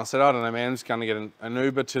going? I said, I don't know, man. I'm just going to get an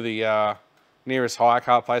Uber to the nearest hire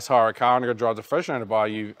car place, hire a car, and I'm going to drive to Fresno to buy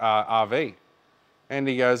you RV. And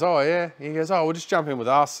he goes, oh, yeah. He goes, oh, we'll just jump in with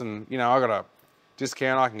us. And, you know, I got a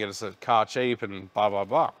discount. I can get us a car cheap and blah, blah,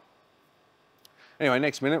 blah. Anyway,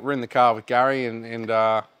 next minute, we're in the car with Gary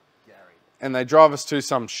and they drive us to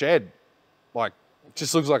some shed. Like, it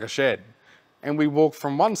just looks like a shed. And we walk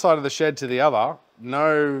from one side of the shed to the other,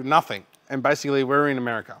 nothing. And basically, we're in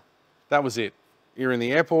America. That was it. You're in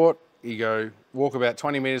the airport, you go walk about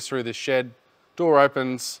 20 meters through this shed, door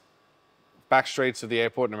opens, back streets of the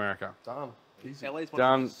airport in America. Done. Easy. LA's one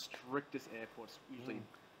of the strictest airports, usually.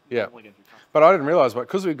 Yeah. But I didn't realise,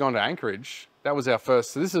 because we'd gone to Anchorage, that was our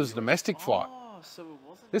first, so this was a domestic flight. Oh, so it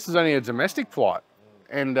wasn't. This is only a domestic flight.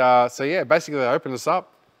 And so yeah, basically they opened us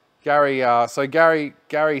up. Gary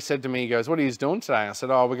said to me, he goes, what are you doing today? I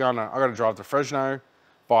said, oh, I got to drive to Fresno,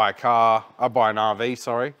 buy an RV,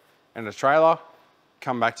 sorry, and a trailer,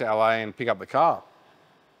 come back to LA and pick up the car.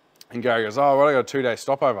 And Gary goes, oh, well, I got a 2-day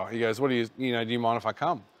stopover. He goes, do you mind if I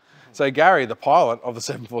come? So Gary, the pilot of the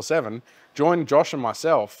 747, joined Josh and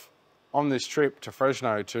myself on this trip to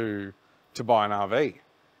Fresno to buy an RV.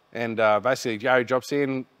 And basically, Gary drops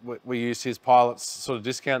in. We used his pilot's sort of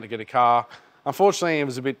discount to get a car. Unfortunately, it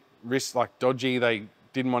was a bit dodgy. They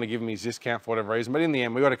didn't want to give him his discount for whatever reason. But in the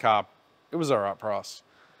end, we got a car. It was the right price.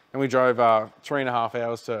 And we drove 3.5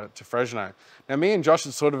 hours to Fresno. Now, me and Josh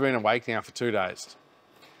had sort of been awake now for 2 days.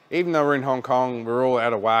 Even though we're in Hong Kong, we're all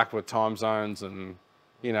out of whack with time zones and,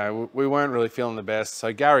 you know, we weren't really feeling the best.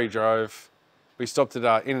 So Gary drove. We stopped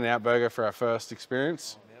at In-N-Out Burger for our first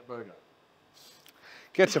experience. In-N-Out Burger.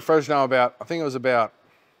 Get to Fresno I think it was about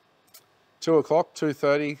 2 o'clock,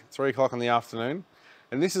 2:30, 3 o'clock in the afternoon.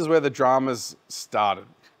 And this is where the dramas started.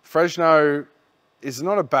 Fresno is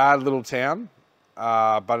not a bad little town,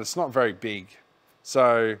 but it's not very big.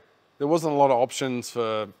 So there wasn't a lot of options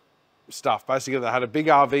for stuff. Basically, they had a big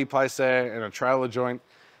RV place there and a trailer joint.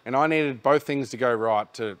 And I needed both things to go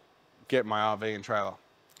right to get my RV and trailer.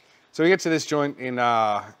 So we get to this joint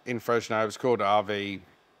in Fresno. It's called RV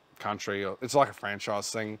Country. It's like a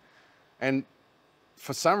franchise thing. And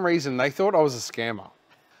for some reason, they thought I was a scammer.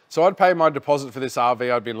 So I'd paid my deposit for this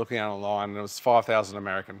RV I'd been looking at online, and it was 5,000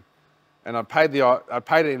 American. And I paid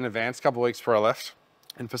it in advance a couple of weeks before I left.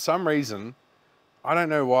 And for some reason, I don't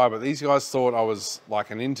know why, but these guys thought I was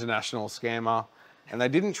like an international scammer, and they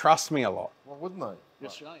didn't trust me a lot. Well, wouldn't they? You're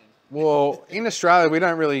Australian. Well, in Australia, we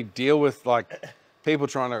don't really deal with like people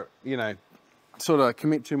trying to, you know, sort of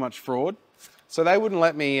commit too much fraud. So they wouldn't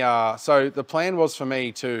let me, so the plan was for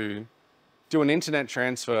me to do an internet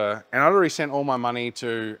transfer, and I'd already sent all my money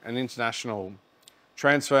to an international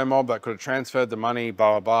transfer mob that could have transferred the money,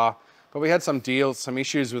 blah, blah, blah. But we had some deals, some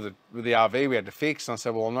issues with the RV we had to fix, and I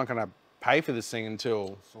said, well, I'm not gonna pay for this thing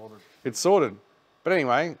until it's sorted. But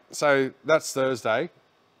anyway, so that's Thursday.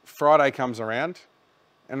 Friday comes around,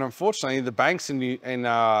 and unfortunately the banks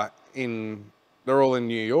they're all in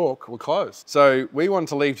New York, were closed. So we wanted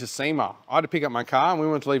to leave to SEMA. I had to pick up my car and we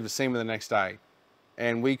wanted to leave to SEMA the next day.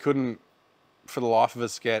 And we couldn't, for the life of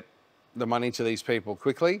us, get the money to these people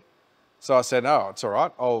quickly. So I said, oh, it's all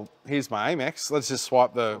right. Here's my Amex. Let's just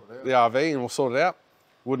swipe the RV and we'll sort it out.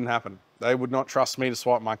 Wouldn't happen. They would not trust me to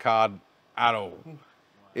swipe my card at all.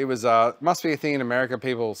 It was, must be a thing in America.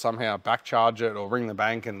 People somehow back charge it or ring the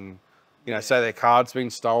bank and, you know, say their card's been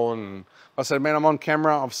stolen. I said, man, I'm on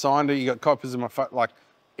camera, I've signed it, you got copies of my phone. Like,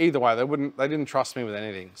 either way, they didn't trust me with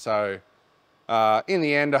anything. So in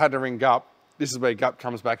the end, I had to ring Gup. This is where Gup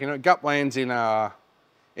comes back in. Gup lands in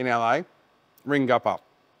LA, ring Gup up.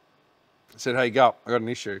 I said, hey Gup, I got an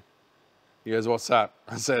issue. He goes, what's that?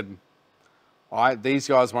 I said, these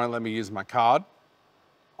guys won't let me use my card.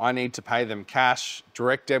 I need to pay them cash,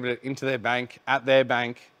 direct debit it into their bank, at their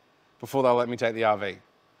bank, before they'll let me take the RV.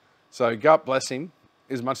 So Gup, bless him,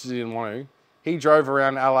 as much as he didn't want to, he drove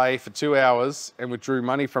around LA for 2 hours and withdrew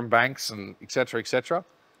money from banks and et cetera,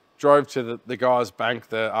 drove to the guy's bank,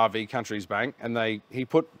 the RV Country's bank, and he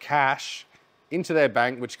put cash into their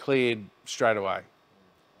bank, which cleared straight away.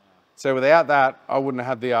 So without that, I wouldn't have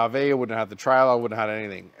had the RV, I wouldn't have had the trailer, I wouldn't have had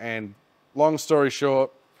anything. And long story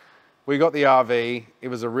short, we got the RV. It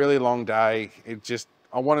was a really long day.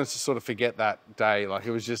 I wanted to sort of forget that day. Like, it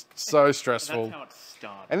was just so stressful. That's how it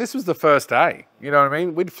started. And this was the first day, you know what I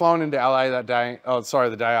mean? We'd flown into LA that day,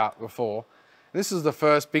 the day out before. This was the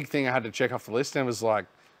first big thing I had to check off the list, and it was like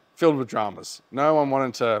filled with dramas. No one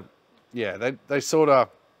wanted to, they sort of,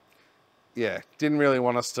 didn't really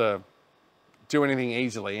want us to do anything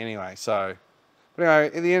easily anyway. So, but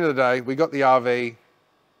anyway, at the end of the day, we got the RV,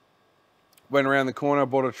 went around the corner,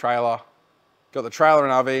 bought a trailer, got the trailer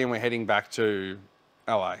and RV, and we're heading back to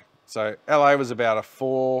LA. So LA was about a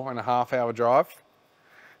 4.5 hour drive.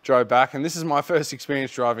 Drove back, and this is my first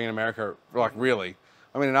experience driving in America, like really.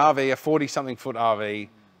 I mean, an RV, a 40-something foot RV,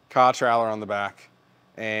 car trailer on the back,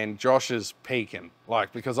 and Josh is peaking,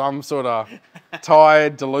 like, because I'm sort of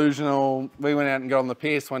tired, delusional. We went out and got on the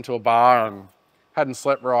piss, went to a bar and hadn't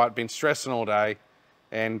slept right, been stressing all day.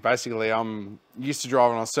 And basically I'm used to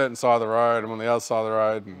driving on a certain side of the road, I'm on the other side of the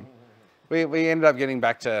road. And we ended up getting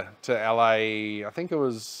back to LA, I think it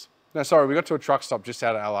was, no, sorry, we got to a truck stop just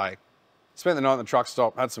out of LA. Spent the night in the truck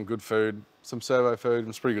stop, had some good food, some servo food, it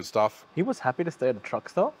was pretty good stuff. He was happy to stay at a truck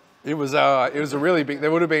stop? It was a really big,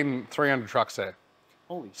 there would have been 300 trucks there.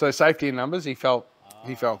 Holy shit. So safety in numbers, he felt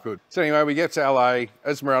good. So anyway, we get to LA,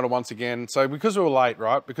 Esmeralda once again. So because we were late,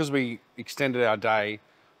 right, because we extended our day,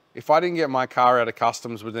 if I didn't get my car out of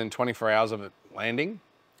customs within 24 hours of it landing,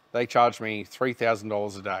 they charged me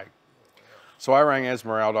 $3,000 a day. So I rang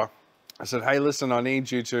Esmeralda. I said, hey, listen, I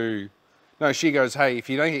need you to... No, she goes, hey, if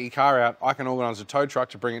you don't get your car out, I can organise a tow truck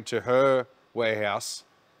to bring it to her warehouse,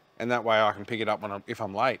 and that way I can pick it up if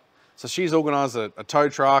I'm late. So she's organised a tow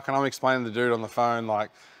truck, and I'm explaining to the dude on the phone, like,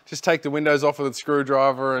 just take the windows off with a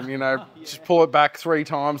screwdriver and, just pull it back 3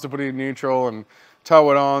 times to put it in neutral and tow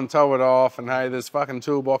it on, tow it off, and hey, there's fucking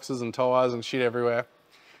toolboxes and tyres and shit everywhere.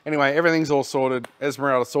 Anyway, everything's all sorted.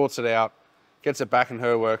 Esmeralda sorts it out, gets it back in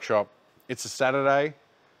her workshop. It's a Saturday.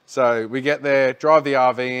 So we get there, drive the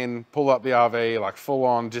RV in, pull up the RV, like full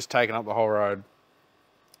on, just taking up the whole road.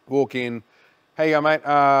 Walk in, hey, yo, mate,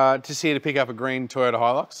 just here to pick up a green Toyota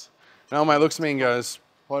Hilux. And old mate looks at me and goes,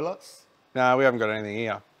 Hilux? no, we haven't got anything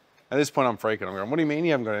here. At this point, I'm freaking. I'm going, what do you mean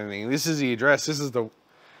you haven't got anything? This is the address. This is the,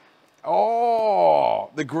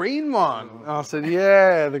 the green one. I said,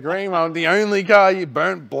 yeah, the green one. The only car you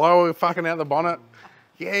burnt, blow fucking out the bonnet.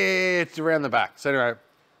 Yeah, it's around the back. So anyway,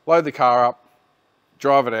 load the car up.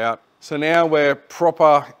 Drive it out. So now we're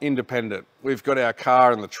proper independent. We've got our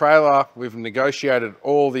car in the trailer. We've negotiated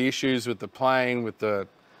all the issues with the plane, with the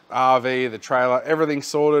RV, the trailer, everything's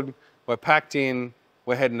sorted. We're packed in,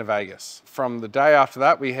 we're heading to Vegas. From the day after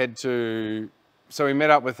that, we met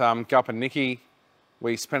up with Gup and Nikki.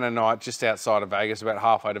 We spent a night just outside of Vegas, about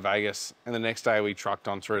halfway to Vegas. And the next day we trucked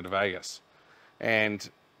on through to Vegas. And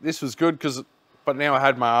this was good but now I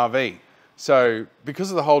had my RV. So because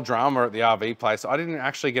of the whole drama at the RV place, I didn't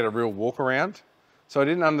actually get a real walk around. So I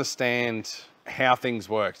didn't understand how things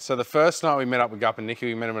worked. So the first night we met up with Gup and Nikki,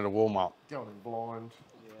 we met them at a Walmart. Going blind.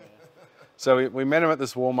 Yeah. So we met them at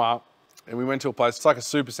this Walmart and we went to a place, it's like a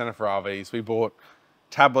super center for RVs. We bought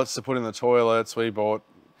tablets to put in the toilets. We bought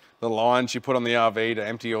the lines you put on the RV to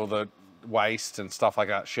empty all the waste and stuff like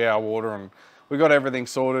that, shower water, and we got everything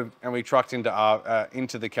sorted and we trucked into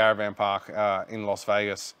the caravan park in Las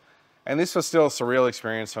Vegas. And this was still a surreal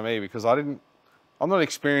experience for me because I'm not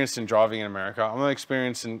experienced in driving in America. I'm not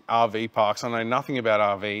experienced in RV parks. I know nothing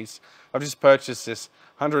about RVs. I've just purchased this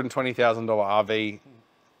 $120,000 RV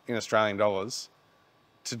in Australian dollars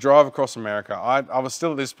to drive across America. I was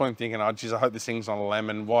still at this point thinking, oh, geez, I hope this thing's not a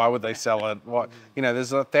lemon. Why would they sell it? What?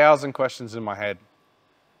 There's 1,000 questions in my head.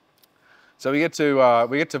 So we get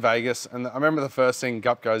to Vegas, and I remember the first thing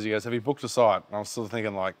Gup goes, he goes, have you booked a site? And I was still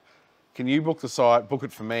thinking, like, can you book the site, book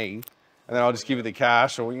it for me, and then I'll just give you the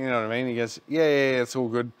cash, or you know what I mean? He goes, yeah, it's all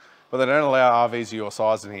good. But they don't allow RVs of your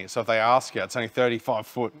size in here. So if they ask you, it's only 35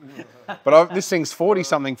 foot. But this thing's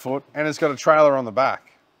 40-something foot, and it's got a trailer on the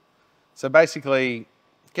back. So basically,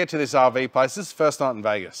 get to this RV place. This is the first night in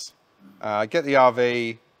Vegas. Get the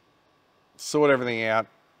RV, sort everything out,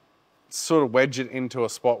 sort of wedge it into a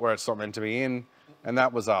spot where it's not meant to be in, and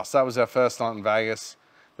that was us. That was our first night in Vegas.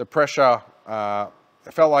 The pressure,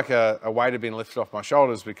 it felt like a weight had been lifted off my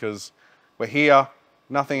shoulders because we're here,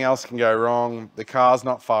 nothing else can go wrong, the car's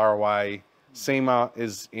not far away, SEMA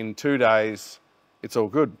is in 2 days, it's all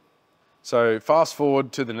good. So fast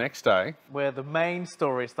forward to the next day. Where the main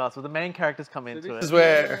story starts, where the main characters come into it.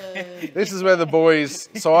 This is where the boys,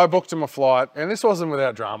 so I booked him a flight, and this wasn't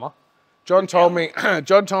without drama. John told me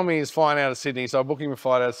he's flying out of Sydney, so I booked him a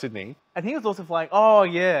flight out of Sydney. And he was also flying, oh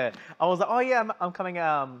yeah. I was like, oh yeah, I'm coming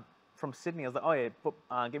from Sydney. I was like, oh yeah,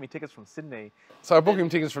 get me tickets from Sydney. So I booked him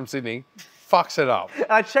tickets from Sydney, fucks it up And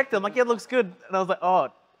I checked them, like, yeah, it looks good. And I was like, oh,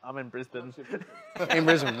 I'm in Brisbane. in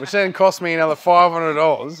Brisbane, which then cost me another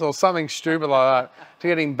 $500 or something stupid like that to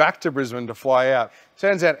get him back to Brisbane to fly out.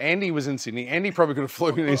 Turns out Andy was in Sydney. Andy probably could have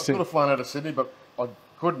flown in I his could have flown out of Sydney, but I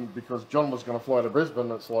couldn't because John was going to fly to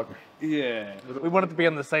Brisbane. It's like, Yeah. We wanted to be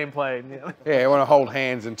on the same plane. Yeah. Yeah, I want to hold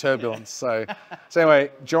hands in turbulence. So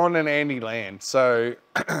anyway, John and Andy land. So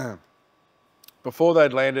before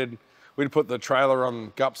they'd landed, we'd put the trailer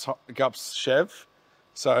on Gup's Chev.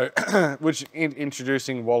 So, which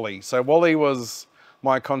introducing Wally. So Wally was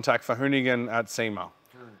my contact for Hoonigan at SEMA.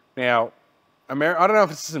 Now, I don't know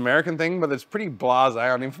if it's an American thing, but it's pretty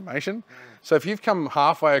blasé on information. So if you've come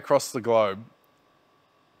halfway across the globe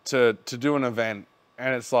to do an event,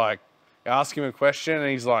 and it's like, you ask him a question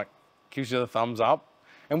and he's like, gives you the thumbs up.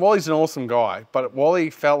 And Wally's an awesome guy, but Wally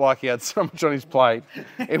felt like he had so much on his plate,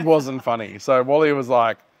 it wasn't funny. So Wally was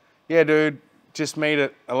like, yeah, dude, just meet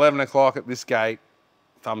at 11 o'clock at this gate,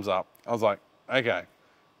 thumbs up. I was like, okay,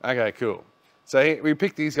 cool. So we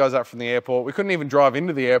picked these guys up from the airport. We couldn't even drive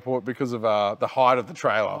into the airport because of the height of the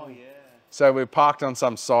trailer. Oh, yeah. So we parked on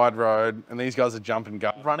some side road and these guys are jumping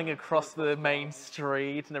guns. Running across the main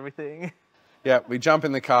street and everything. Yeah, we jump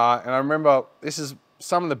in the car and I remember this is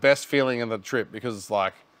some of the best feeling of the trip because it's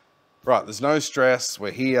like, right, there's no stress,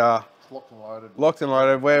 we're here. it's locked and loaded. Locked and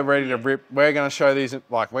loaded, we're ready to rip. We're going to show these,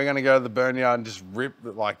 like we're going to go to the Burnout and just rip,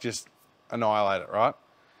 like just annihilate it, right?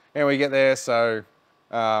 And we get there, so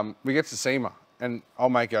we get to SEMA and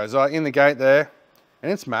old mate goes, oh, in the gate there,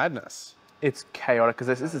 and it's madness. It's chaotic because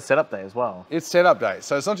this is setup day as well. It's setup day,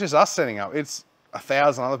 so it's not just us setting up, it's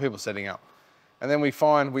 1,000 other people setting up. And then we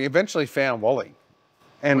eventually found Wally.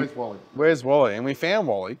 And Where's Wally? Where's Wally? And we found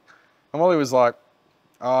Wally. And Wally was like,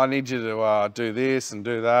 oh, I need you to do this and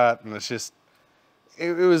do that. And it's just,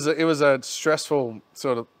 it was a stressful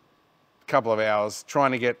sort of couple of hours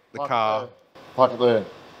trying to get the car. Park it there.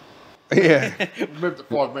 Yeah. Moved it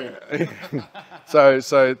 5 minutes.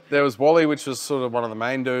 So there was Wally, which was sort of one of the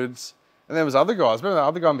main dudes. And there was other guys. Remember the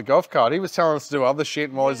other guy on the golf cart? He was telling us to do other shit.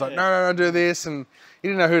 And Wally's like, no, do this. And he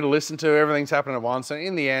didn't know who to listen to. Everything's happening at once. And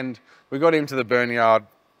in the end, we got him to the Burnyard.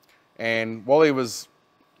 And Wally was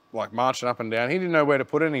like marching up and down. He didn't know where to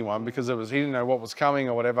put anyone because he didn't know what was coming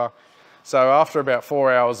or whatever. So after about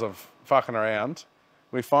 4 hours of fucking around,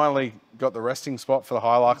 we finally got the resting spot for the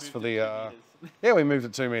Hilux for the... yeah, we moved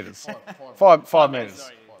it 2 meters. 5 meters.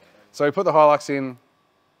 So we put the Hilux in,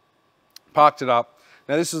 parked it up.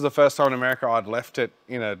 Now this was the first time in America I'd left it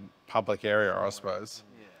in a public area, I suppose.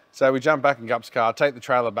 Yeah. So we jumped back in Gup's car, take the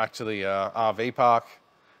trailer back to the RV park,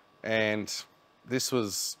 and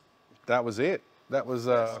that was it. That was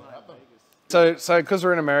so because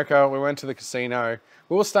we're in America, we went to the casino.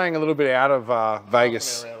 We were staying a little bit out of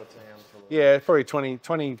Vegas. Out of town, Yeah, probably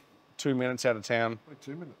 22 minutes out of town.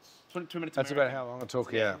 22 minutes. 22 minutes. That's about how long it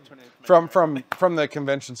took. Yeah, from the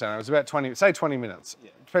convention center, it was about 20 minutes. Yeah.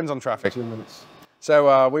 Depends on traffic. 2 minutes.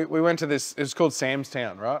 So we went to this. It was called Sam's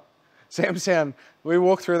Town, right? Sam's Town. We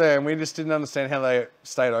walked through there and we just didn't understand how they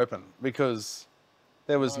stayed open because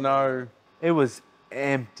there was no. It was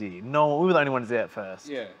empty. No, we were the only ones there at first.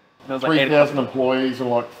 Yeah. There was 3,000 employees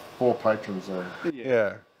and like 4 patrons there.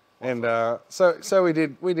 Yeah. And so we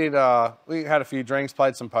had a few drinks,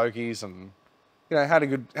 played some pokies, and had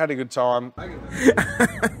a good time.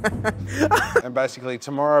 And basically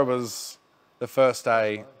tomorrow was the first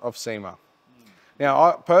day of SEMA.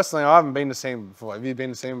 Now, personally, I haven't been to SEMA before. Have you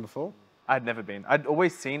been to SEMA before? I'd never been. I'd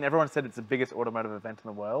always seen, everyone said it's the biggest automotive event in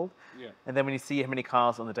the world. Yeah. And then when you see how many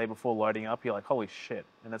cars on the day before loading up, you're like, holy shit.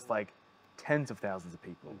 And it's like tens of thousands of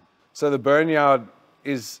people. So the Burnyard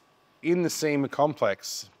is in the SEMA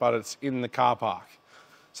complex, but it's in the car park.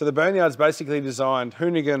 So the Burnyard's basically designed,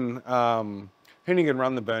 Hoonigan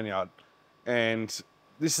run the Burnyard. And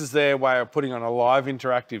this is their way of putting on a live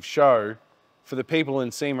interactive show for the people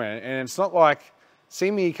in SEMA. And it's not like,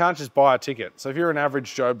 SEMA, you can't just buy a ticket. So if you're an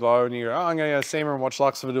average Joe Blow and you go, oh, I'm going to go to SEMA and watch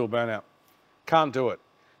Luxifer do a Burnout, can't do it.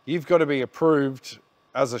 You've got to be approved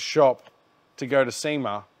as a shop to go to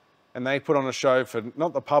SEMA, and they put on a show for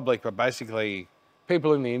not the public, but basically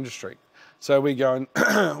people in the industry. So we go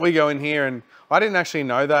in here, and I didn't actually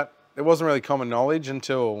know that. It wasn't really common knowledge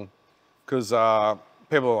until, because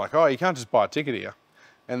people were like, oh, you can't just buy a ticket here.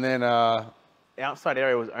 And then... the outside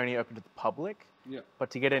area was only open to the public. Yeah. But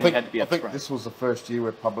to get in, you had to be I think this was the first year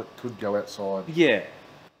where public could go outside. Yeah.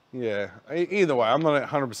 Yeah. Either way, I'm not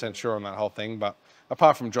 100% sure on that whole thing, but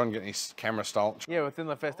apart from John getting his camera stolen. Yeah, within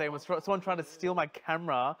the first day, someone tried to steal my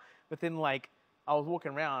camera within like I was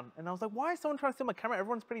walking around and I was like, why is someone trying to steal my camera?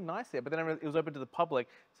 Everyone's pretty nice here. But then it was open to the public.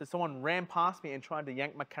 So someone ran past me and tried to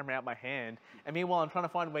yank my camera out my hand. And meanwhile, I'm trying to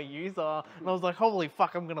find where yous are. And I was like, holy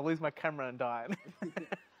fuck, I'm going to lose my camera and die.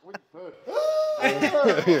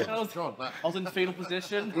 I was in fetal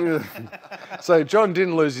position. So John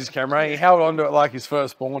didn't lose his camera. He held onto it like his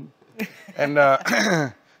firstborn. And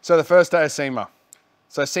so the first day of SEMA.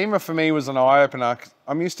 So SEMA for me was an eye-opener.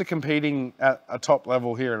 I'm used to competing at a top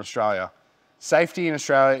level here in Australia. Safety in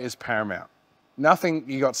Australia is paramount. Nothing,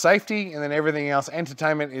 you got safety and then everything else,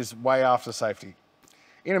 entertainment is way after safety.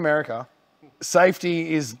 In America,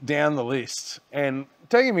 safety is down the list. And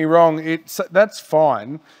don't get me wrong, that's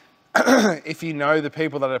fine if you know the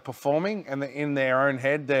people that are performing and in their own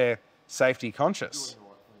head, they're safety conscious.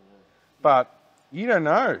 But you don't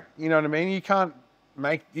know, you know what I mean? You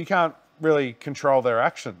can't really control their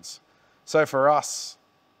actions. So for us,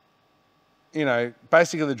 you know,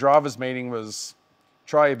 basically the driver's meeting was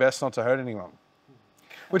try your best not to hurt anyone,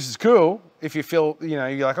 which is cool if you feel, you know,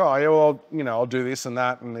 you're like, oh, yeah, well, I'll do this and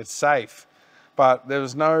that and it's safe. But there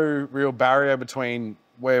was no real barrier between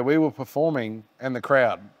where we were performing and the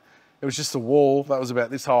crowd. It was just a wall that was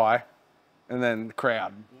about this high and then the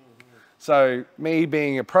crowd. So me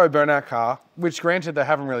being a pro Burnout car, which granted they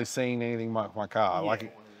haven't really seen anything like my car. Yeah.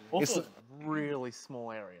 Like Also, it's a really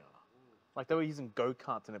small area. Like they were using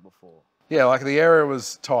go-karts in it before. Yeah, like the area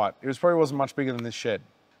was tight. Probably wasn't much bigger than this shed.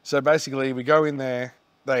 So basically we go in there,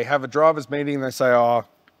 they have a driver's meeting, they say, oh,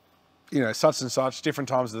 such and such, different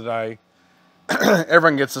times of the day.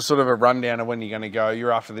 Everyone gets a sort of a rundown of when you're going to go.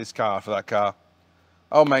 You're after this car, after that car.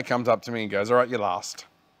 Old mate comes up to me and goes, all right, you're last.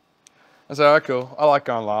 I say, oh, cool. I like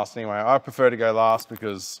going last anyway. I prefer to go last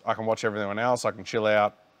because I can watch everyone else. I can chill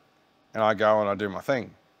out and I go and I do my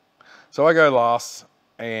thing. So I go last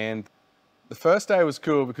and the first day was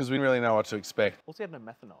cool because we didn't really know what to expect. Also, you had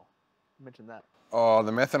no methanol. You mentioned that. Oh,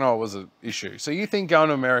 the methanol was an issue. So you think going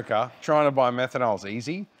to America, trying to buy methanol is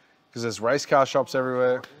easy because there's race car shops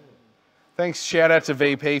everywhere. Thanks, shout out to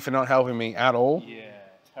VP for not helping me at all. Yeah,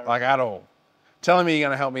 terrible. Like at all. Telling me you're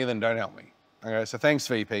going to help me, then don't help me. Okay, so thanks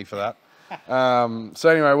VP for that. So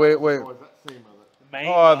anyway,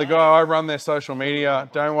 the guy, I run their social media.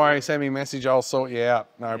 Don't worry, send me a message, I'll sort you out.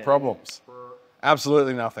 No problems.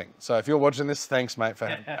 Absolutely nothing. So if you're watching this, thanks mate for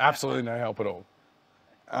absolutely no help at all.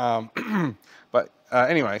 But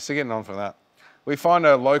anyway, so getting on from that. We find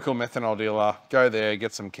a local methanol dealer, go there,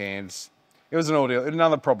 get some cans. It was an ordeal,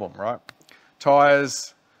 another problem, right?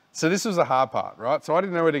 Tires. So this was the hard part, right? So I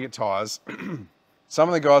didn't know where to get tires. Some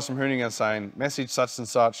of the guys from Hoonigan are saying, message such and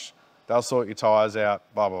such, they'll sort your tires out,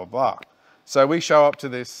 blah, blah, blah. So we show up to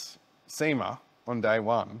this SEMA on day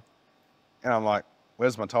one, and I'm like,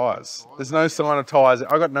 where's my tires? There's no sign of tires.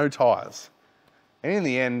 I got no tires. And in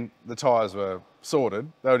the end, the tires were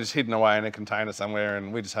sorted. They were just hidden away in a container somewhere,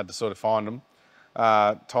 and we just had to sort of find them.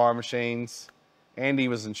 Tire machines. Andy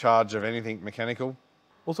was in charge of anything mechanical.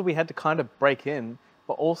 Also, we had to kind of break in,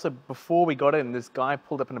 but also before we got in, this guy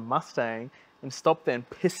pulled up in a Mustang and stopped there and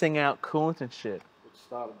pissing out coolant and shit.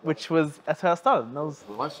 That's how it started. And that was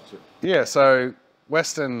relationship. Yeah, so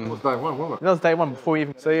Weston. It was day one, wasn't it? That was day one before we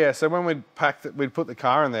even. So when we'd put the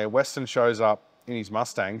car in there, Weston shows up in his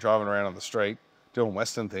Mustang driving around on the street doing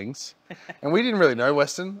Weston things, and we didn't really know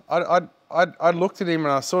Weston. I looked at him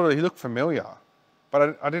and he looked familiar,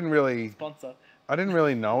 but I didn't really. Sponsor. I didn't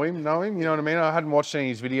really know him. You know what I mean? I hadn't watched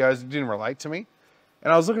any of his videos. It didn't relate to me,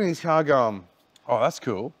 and I was looking at his car going, "Oh, that's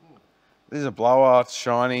cool. This is a blower. It's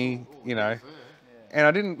shiny, And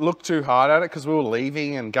I didn't look too hard at it because we were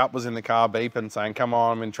leaving and Gut was in the car beeping saying, come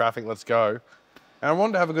on, I'm in traffic, let's go. And I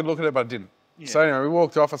wanted to have a good look at it, but I didn't. Yeah. So anyway, we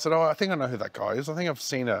walked off. I said, oh, I think I know who that guy is. I think I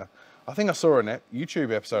saw a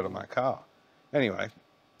YouTube episode on that car. Anyway,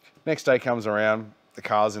 next day comes around, the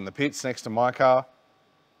car's in the pits next to my car.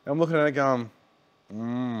 And I'm looking at it going,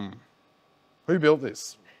 who built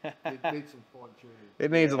this? It needs some fine tuning. It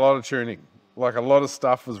needs a lot of tuning. Like a lot of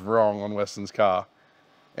stuff was wrong on Weston's car.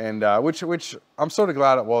 And which I'm sort of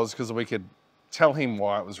glad it was because we could tell him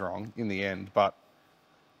why it was wrong in the end. But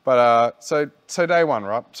so day one,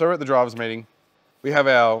 right? So we're at the drivers' meeting. We have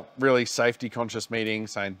our really safety conscious meeting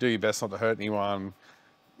saying, do your best not to hurt anyone.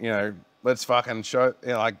 Let's fucking show,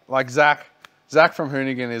 like Zach from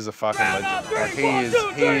Hoonigan is a fucking legend. Like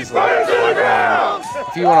he's like a hype man.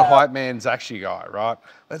 If you want a hype man, Zach's your guy, right?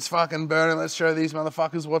 Let's fucking burn it. Let's show these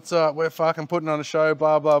motherfuckers what's up. We're fucking putting on a show,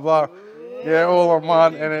 blah, blah, blah. Yeah, all on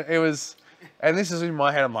one. And it was, and this is in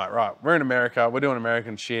my head. I'm like, right, we're in America. We're doing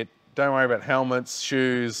American shit. Don't worry about helmets,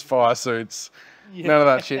 shoes, fire suits. None of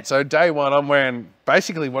that shit. So day one, I'm wearing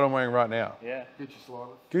basically what I'm wearing right now. Yeah.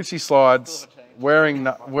 Gucci slides, wearing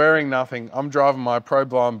nothing. I'm driving my Pro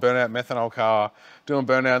Blonde Burnout methanol car, doing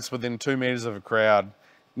burnouts within 2 meters of a crowd,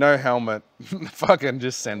 no helmet, fucking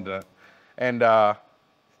just send it. And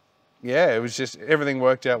yeah, it was just, everything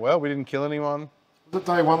worked out well. We didn't kill anyone. Was it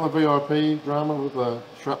day one, the VIP drama with the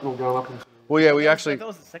shrapnel going up? Well, yeah, we actually... That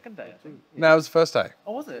was the second day, I think. No, it was the first day.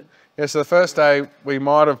 Oh, was it? Yeah, so the first day, we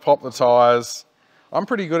might have popped the tyres. I'm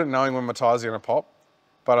pretty good at knowing when my tyres are going to pop,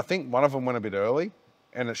 but I think one of them went a bit early,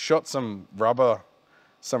 and it shot some rubber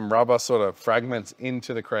sort of fragments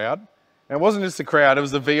into the crowd. And it wasn't just the crowd, it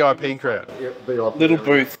was the VIP crowd. Yep, VIP. Little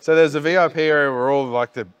booth. So there's a VIP area where all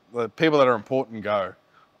like the people that are important go.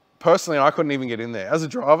 Personally, I couldn't even get in there. As a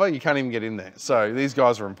driver, you can't even get in there. So these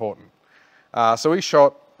guys are important. So we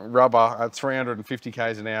shot rubber at 350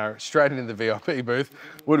 k's an hour straight into the VIP booth.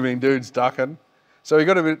 Would have been dudes ducking. So we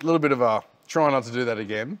got a little bit of a try not to do that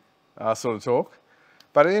again sort of talk.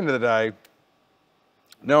 But at the end of the day,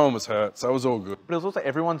 no one was hurt, so it was all good. But it was also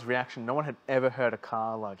everyone's reaction. No one had ever heard a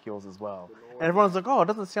car like yours as well. And everyone's like, oh, it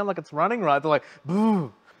doesn't sound like it's running right. They're like,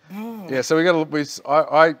 boo. Yeah, so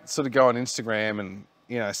I sort of go on Instagram and,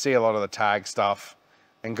 you know, see a lot of the tag stuff,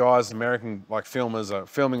 and guys, American like filmers are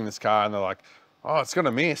filming this car and they're like, oh, it's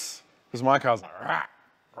gonna miss, because my car's like, rah,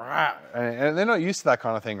 rah. And they're not used to that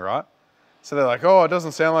kind of thing, right? So they're like, oh, it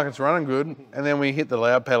doesn't sound like it's running good. And then we hit the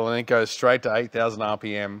loud pedal and it goes straight to 8,000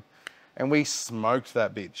 RPM, and we smoked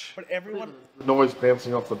that bitch. But everyone... The noise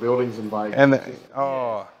bouncing off the buildings and like... And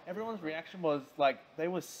oh. Everyone's reaction was like, they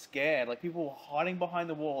were scared. Like people were hiding behind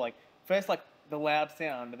the wall. Like first like the loud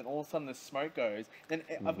sound, and then all of a sudden the smoke goes. Then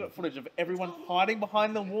I've got footage of everyone hiding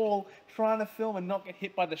behind the wall, trying to film and not get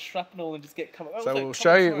hit by the shrapnel and just get covered. So we'll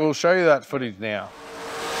show you that footage now.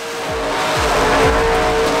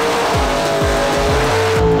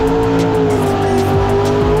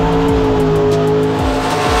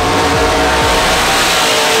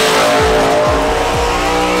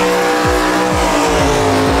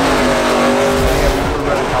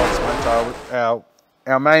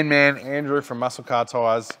 Our main man, Andrew from Muscle Car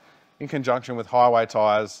Tyres, in conjunction with Highway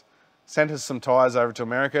Tyres, sent us some tyres over to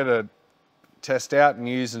America to test out and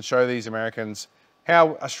use and show these Americans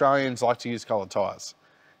how Australians like to use coloured tyres.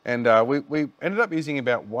 And we ended up using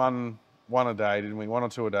about one a day, didn't we? 1 or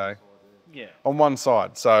 2 a day? Yeah. On one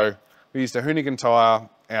side. So we used a Hoonigan tyre,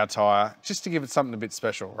 our tyre, just to give it something a bit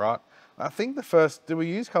special, right? I think did we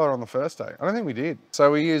use colour on the first day? I don't think we did.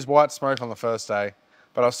 So we used white smoke on the first day,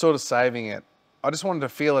 but I was sort of saving it. I just wanted to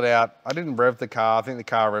feel it out. I didn't rev the car. I think the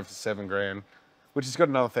car revved to 7 grand, which has got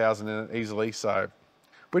another 1,000 in it easily. So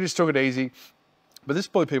we just took it easy. But this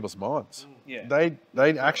blew people's minds. Yeah.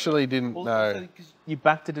 They actually didn't know. You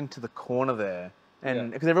backed it into the corner there,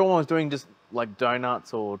 and because everyone was doing just like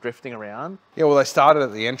donuts or drifting around. Yeah, well, they started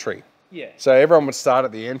at the entry. Yeah. So everyone would start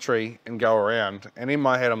at the entry and go around. And in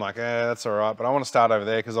my head, I'm like, that's all right. But I want to start over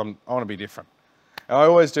there because I want to be different. And I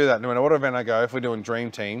always do that. No matter what event I go, if we're doing Dream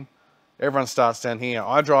Team, everyone starts down here.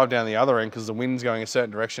 I drive down the other end because the wind's going a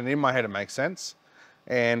certain direction. In my head, it makes sense.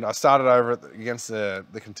 And I started over against the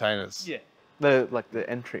containers. Yeah. The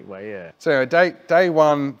entryway, yeah. So anyway, day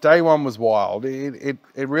one was wild. It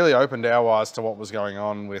really opened our eyes to what was going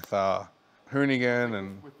on with Hoonigan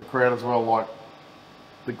and with the crowd as well, like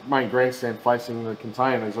the main grandstand facing the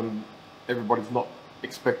containers, and everybody's not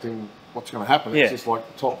expecting what's going to happen. Yeah. It's just like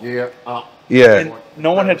the top gear up. Yeah. And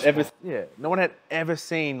no one had ever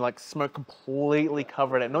seen like smoke completely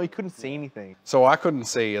covered it. No, you couldn't see anything. So I couldn't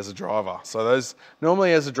see as a driver. So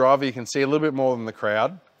normally as a driver you can see a little bit more than the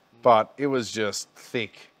crowd, but it was just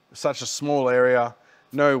thick. Such a small area,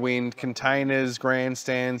 no wind, containers,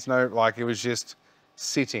 grandstands, it was just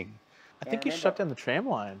sitting. I think you shut down the tram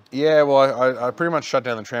line. Yeah, well, I pretty much shut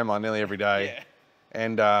down the tram line nearly every day. Yeah.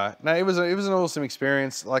 And no, it was an awesome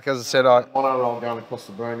experience. Like as I said, I going across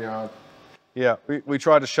the burnyard. Yeah, we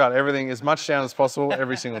tried to shut everything as much down as possible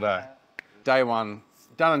every single day. Day one,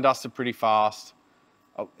 done and dusted pretty fast.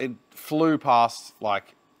 It flew past,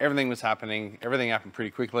 like everything was happening. Everything happened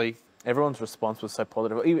pretty quickly. Everyone's response was so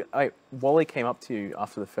positive. Even, Wally came up to you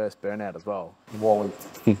after the first burnout as well. Wally.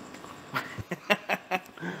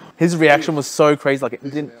 His reaction was so crazy. Like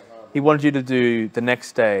he wanted you to do the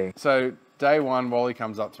next day. So day one, Wally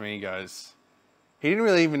comes up to me. He goes, he didn't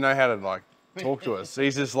really even know how to talk to us.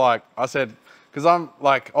 He's just like, I said, because I'm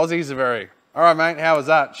like, Aussies are very, all right, mate, how was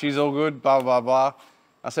that? She's all good, blah, blah, blah.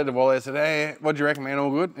 I said to Wally, I said, hey, what do you reckon, man,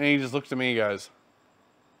 all good? And he just looks at me, he goes,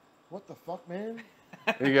 what the fuck, man?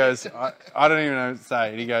 He goes, I don't even know what to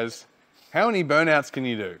say. And he goes, how many burnouts can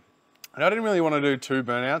you do? And I didn't really want to do 2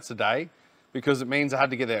 burnouts a day because it means I had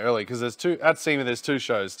to get there early because at SEMA there's 2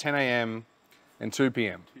 shows, 10 a.m. and 2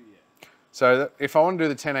 p.m. So if I want to do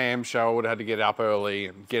the 10 a.m. show, I would have had to get up early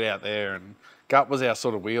and get out there. And Gut was our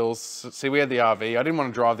sort of wheels. See, we had the RV. I didn't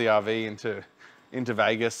want to drive the RV into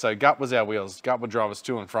Vegas, so Gut was our wheels. Gut would drive us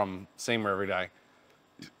to and from SEMA every day.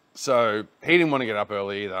 So he didn't want to get up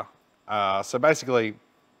early either. So basically,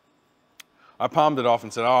 I palmed it off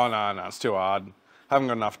and said, oh, no, it's too hard. Haven't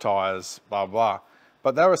got enough tyres, blah, blah.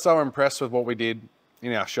 But they were so impressed with what we did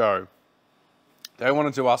in our show. They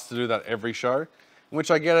wanted us to do that every show,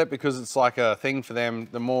 which I get it because it's like a thing for them.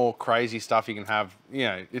 The more crazy stuff you can have, you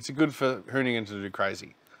know, it's good for Hoonigan to do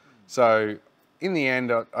crazy. So in the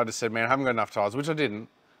end, I just said, man, I haven't got enough tyres, which I didn't.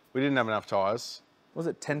 We didn't have enough tyres. Was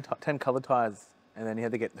it 10 coloured tyres? And then you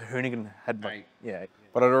had to get, Hoonigan had like, yeah.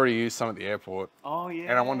 But I'd already used some at the airport. Oh, yeah.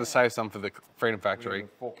 And I wanted to save some for the Freedom Factory.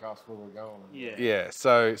 Forecast where we're going. Yeah. Yeah,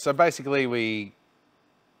 so basically we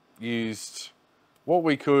used what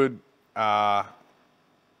we could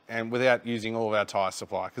and without using all of our tyre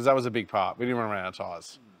supply, because that was a big part. We didn't run out of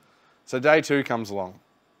tyres. So day 2 comes along.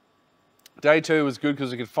 Day 2 was good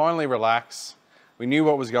because we could finally relax. We knew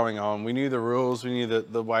what was going on. We knew the rules. We knew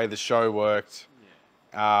the way the show worked.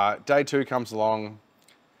 Day 2 comes along.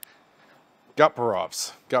 Gut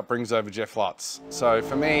arrives. Gut brings over Jeff LUTZ. So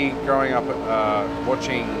for me, growing up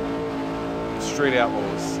watching Street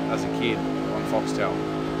Outlaws as a kid on Foxtel,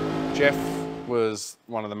 Jeff was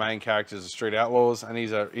one of the main characters of Street Outlaws, and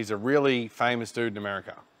he's a really famous dude in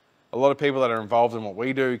America. A lot of people that are involved in what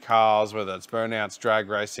we do, cars, whether it's burnouts, drag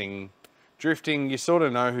racing, drifting, you sort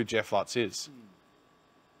of know who Jeff LUTZ is.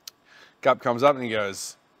 Gup comes up and he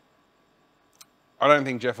goes, I don't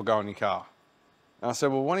think Jeff will go in your car. And I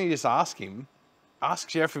said, well, why don't you just ask him? Ask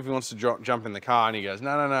Jeff if he wants to jump in the car. And he goes,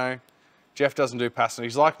 no. Jeff doesn't do passenger.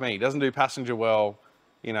 He's like me. He doesn't do passenger well.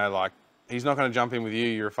 You know, like, he's not going to jump in with you.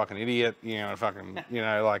 You're a fucking idiot. You know, fucking, you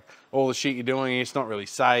know, like, all the shit you're doing, it's not really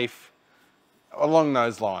safe. Along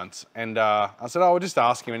those lines. And I said, oh, we'll just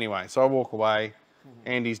ask him anyway. So I walk away.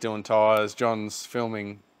 Andy's doing tyres. John's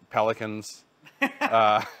filming Pelicans.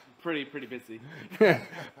 Pretty busy.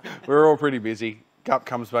 We're all pretty busy. Gup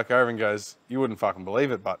comes back over and goes, you wouldn't fucking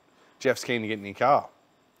believe it, but Jeff's keen to get in your car.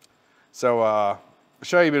 So I'll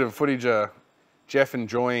show you a bit of footage of Jeff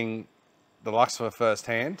enjoying the Luxifer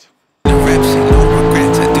firsthand.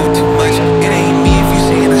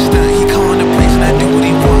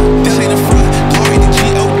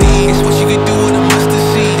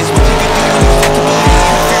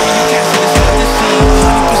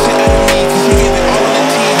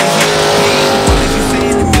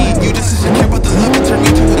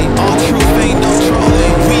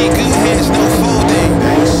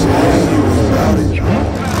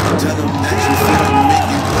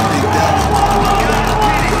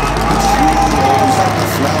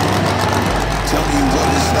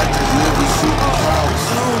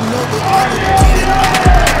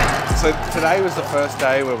 So today was the first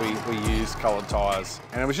day where we used coloured tyres,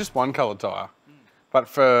 and it was just one coloured tyre. But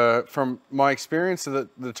from my experience,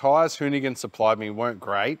 the tyres Hoonigan supplied me weren't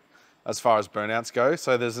great as far as burnouts go.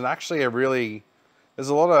 So there's actually there's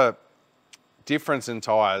a lot of difference in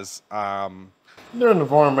tyres. Is there an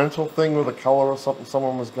environmental thing with a colour or something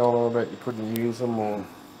someone was going on about you couldn't use them, or?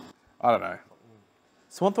 I don't know.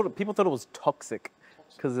 People thought it was toxic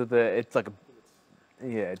because of it's like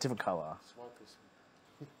a different colour.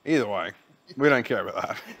 Either way, we don't care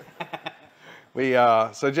about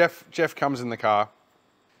that. So Jeff comes in the car,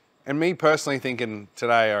 and me personally thinking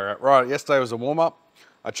today, all right, yesterday was a warm-up.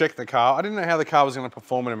 I checked the car. I didn't know how the car was going to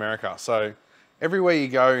perform in America. So everywhere you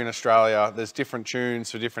go in Australia, there's different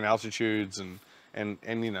tunes for different altitudes and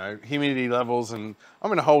you know, humidity levels, and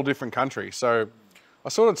I'm in a whole different country. So I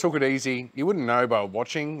sort of took it easy. You wouldn't know by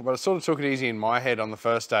watching, but I sort of took it easy in my head on the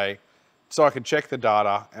first day so I could check the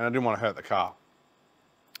data, and I didn't want to hurt the car.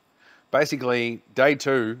 Basically, day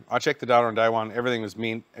 2, I checked the data on day 1, everything was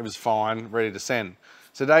mint, it was fine, ready to send.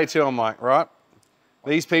 So day 2, I'm like, right,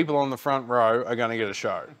 these people on the front row are gonna get a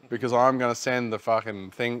show because I'm gonna send the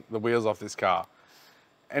fucking thing, the wheels off this car.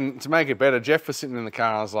 And to make it better, Jeff was sitting in the car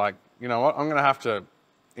and I was like, you know what, I'm gonna have to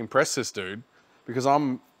impress this dude because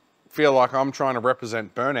feel like I'm trying to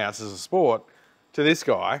represent burnouts as a sport to this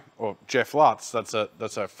guy, or Jeff LUTZ,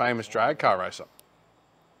 that's a famous drag car racer.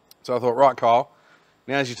 So I thought, right, Kyle,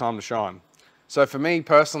 now's your time to shine. So for me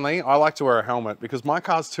personally, I like to wear a helmet because my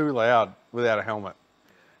car's too loud without a helmet.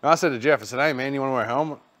 And I said to Jeff, I said, hey man, you want to wear a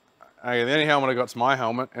helmet? Okay, the only helmet I got's my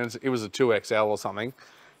helmet, and it was a 2XL or something.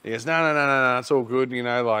 He goes, no, it's all good, you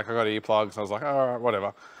know, like I got earplugs. I was like, all right,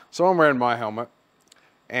 whatever. So I'm wearing my helmet,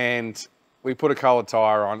 and we put a coloured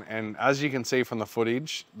tyre on, and as you can see from the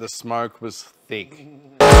footage, the smoke was thick.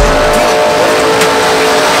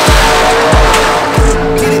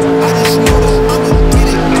 get it. I just know that I'ma get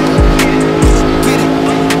it.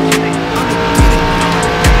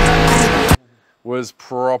 Was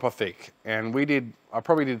proper thick, and I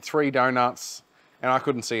probably did 3 donuts, and I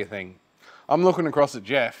couldn't see a thing. I'm looking across at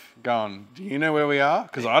Jeff, going, "Do you know where we are?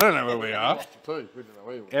 Because I don't know where we are."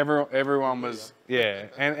 Everyone was, yeah,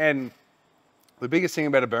 and the biggest thing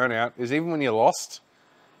about a burnout is even when you're lost,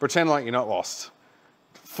 pretend like you're not lost.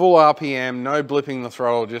 Full RPM, no blipping the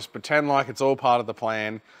throttle, just pretend like it's all part of the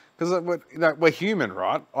plan. Because we're human,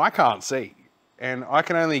 right? I can't see, and I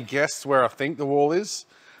can only guess where I think the wall is.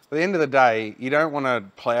 At the end of the day, you don't want to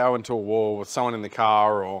plow into a wall with someone in the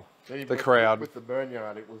car or the crowd. With the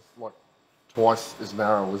Burnout, it was like twice as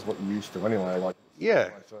narrow as what you used to anyway. Like, yeah.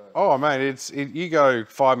 Oh, mate, you go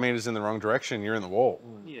 5 meters in the wrong direction, you're in the wall.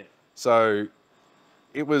 Yeah. So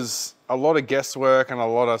it was a lot of guesswork and a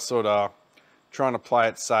lot of sort of trying to play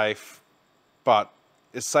it safe, but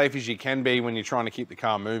as safe as you can be when you're trying to keep the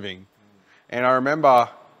car moving. And I remember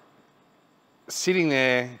sitting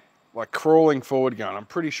there, like crawling forward going, I'm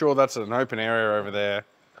pretty sure that's an open area over there.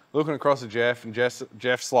 Looking across at Jeff, and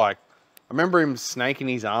Jeff's like, I remember him snaking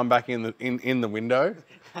his arm back in the window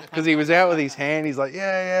because he was out with his hand. He's like,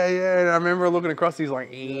 yeah. And I remember looking across, he's like,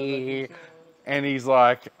 eh. And he's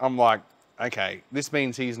like, I'm like, okay, this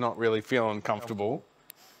means he's not really feeling comfortable.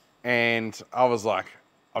 And I was like,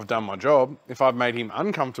 I've done my job. If I've made him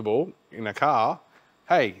uncomfortable in a car,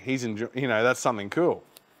 hey, that's something cool.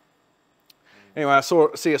 Anyway, I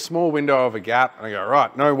see a small window of a gap and I go,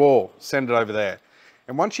 right, no wall, send it over there.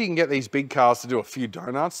 And once you can get these big cars to do a few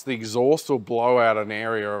donuts, the exhaust will blow out an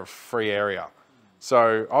area of free area.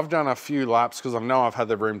 So I've done a few laps because I know I've had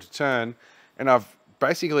the room to turn, and I've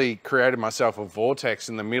basically created myself a vortex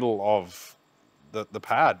in the middle of the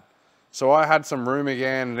pad. So I had some room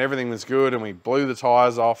again and everything was good, and we blew the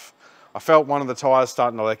tires off. I felt one of the tires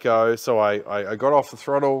starting to let go, so I got off the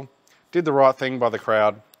throttle, did the right thing by the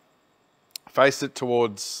crowd, faced it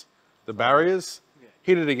towards the barriers,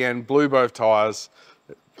 hit it again, blew both tires.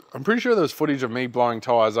 I'm pretty sure there was footage of me blowing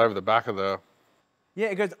tires over the back of the... Yeah,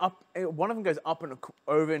 it goes up. One of them goes up and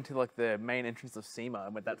over into like the main entrance of SEMA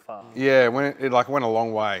and went that far. Yeah, it like went a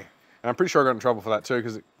long way. And I'm pretty sure I got in trouble for that too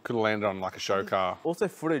because it could have landed on like a show car. Also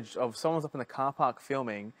footage of someone's up in the car park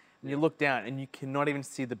filming, and you look down and you cannot even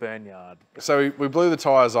see the burn yard. So we blew the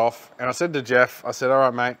tires off, and I said to Jeff, I said, all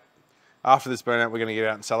right, mate, after this burnout, we're going to get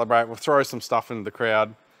out and celebrate. We'll throw some stuff into the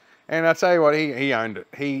crowd. And I tell you what, he owned it.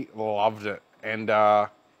 He loved it. And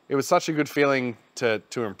it was such a good feeling to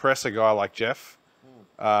impress a guy like Jeff.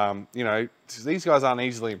 These guys aren't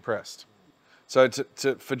easily impressed. So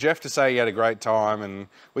for Jeff to say he had a great time, and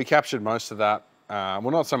we captured most of that.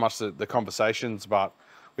 Well, not so much the conversations, but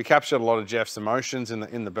we captured a lot of Jeff's emotions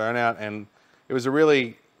in the burnout, and it was a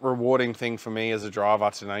really rewarding thing for me as a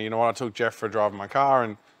driver to know, you know what, I took Jeff for a drive in my car,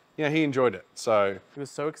 and he enjoyed it. So he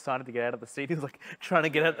was so excited to get out of the seat. He was like trying to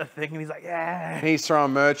get out the thing, and he's like, yeah. And he's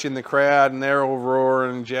throwing merch in the crowd, and they're all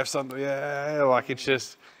roaring, and Jeff's like, yeah. Like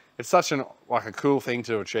it's such a cool thing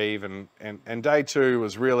to achieve. And day 2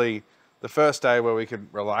 was really the first day where we could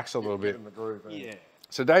relax a little bit. In the groove, yeah.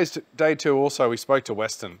 So day 2 also, we spoke to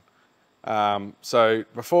Weston. So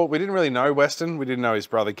before, we didn't really know Weston. We didn't know his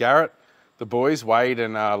brother Garrett, the boys, Wade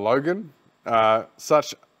and Logan.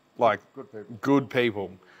 Such like good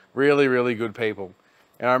people. Really, really good people.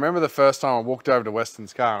 And I remember the first time I walked over to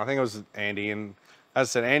Weston's car, and I think it was Andy, and as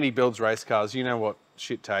I said, Andy builds race cars, you know what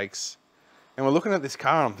shit takes. And we're looking at this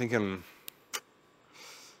car, and I'm thinking,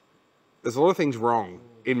 there's a lot of things wrong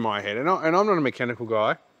in my head. And I'm not a mechanical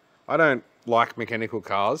guy. I don't like mechanical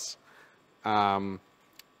cars. And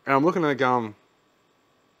I'm looking at it going,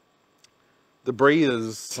 the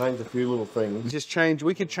breathers... Change a few little things.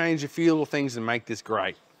 We could change a few little things and make this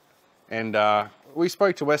great. And we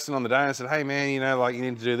spoke to Weston on the day and said, hey man, you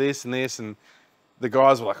need to do this and this. And the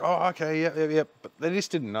guys were like, oh, okay, yeah. But they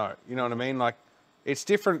just didn't know, you know what I mean? Like, it's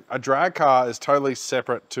different. A drag car is totally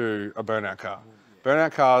separate to a burnout car.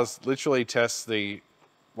 Burnout cars literally test the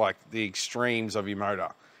extremes of your motor.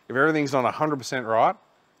 If everything's not 100% right,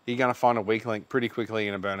 you're going to find a weak link pretty quickly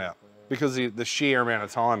in a burnout because the sheer amount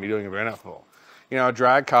of time you're doing a burnout for. A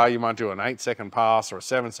drag car, you might do an 8-second pass or a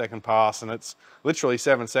 7-second pass, and it's literally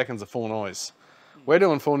 7 seconds of full noise. We're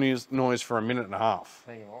doing full noise for a minute and a half.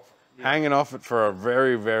 Hanging off it for a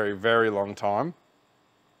very, very, very long time.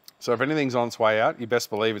 So if anything's on its way out, you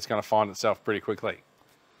best believe it's going to find itself pretty quickly.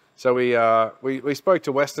 So we spoke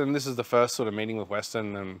to Weston. This is the first sort of meeting with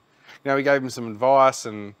Weston, and we gave him some advice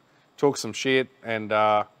and talked some shit. And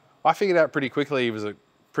I figured out pretty quickly he was a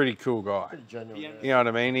pretty cool guy. Pretty genuine. You know what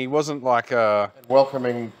I mean? He wasn't like a...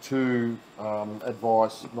 Welcoming to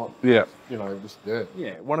advice, not, just,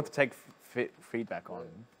 Yeah, wanted to take feedback on.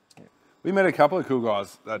 We met a couple of cool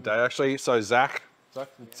guys that day, actually. So Zach,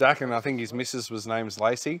 and I think his missus was named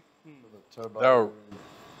Lacey. They were,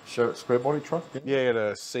 Square body truck. yeah, he had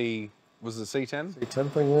a was it C10?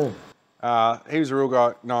 C10 thing, yeah. He was a real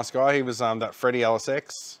guy, nice guy. He was that Freddie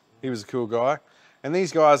LSX. He was a cool guy. And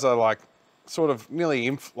these guys are like sort of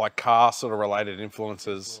nearly like car sort of related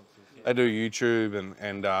influencers. They do YouTube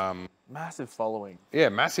and Massive following. yeah,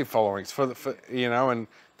 massive followings for you know, and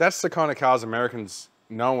that's the kind of cars Americans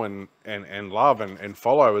know and love and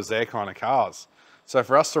follow as their kind of cars. So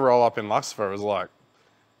for us to roll up in Luxifer, it was like,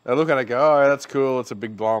 they look at it and go, oh, that's cool, it's a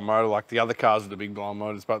big blown motor, like the other cars with the big blown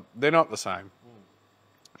motors, but they're not the same.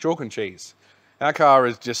 Chalk and cheese. Our car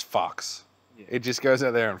is just fucks. Yeah. It just goes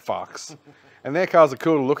out there and fucks. And their cars are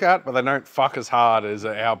cool to look at, but they don't fuck as hard as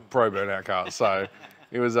our pro burnout cars. So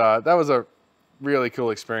it was that was a really cool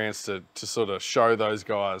experience to sort of show those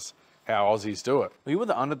guys how Aussies do it. Well, you were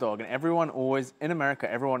the underdog, and everyone always, in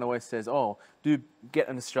America, everyone always says, oh, do get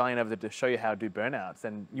an Australian over there to show you how to do burnouts.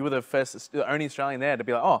 And you were the only Australian there to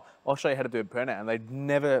be like, oh, I'll show you how to do a burnout. And they'd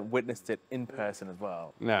never witnessed it in person as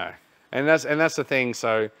well. No. And that's the thing.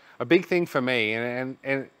 So a big thing for me, and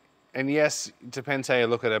yes, it depends how you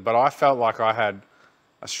look at it, but I felt like I had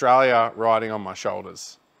Australia riding on my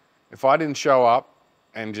shoulders. If I didn't show up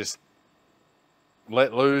and just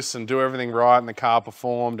let loose and do everything right and the car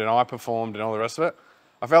performed and I performed and all the rest of it,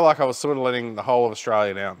 I felt like I was sort of letting the whole of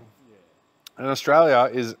Australia down. Yeah. And Australia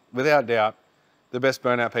is, without doubt, the best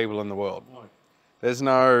burnout people in the world. No. There's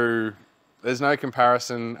no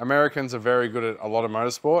comparison. Americans are very good at a lot of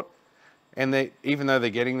motorsport, and even though they're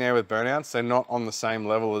getting there with burnouts, they're not on the same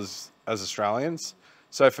level as Australians.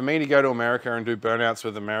 So for me to go to America and do burnouts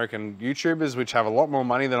with American YouTubers, which have a lot more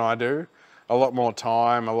money than I do, a lot more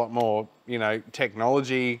time, a lot more, you know,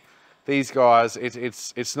 technology. These guys,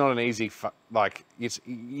 it's not an easy, like, it's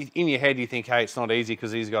in your head you think, hey, it's not easy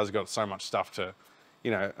because these guys have got so much stuff to,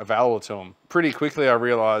 you know, available to them. Pretty quickly I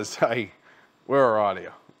realised, hey, we're all right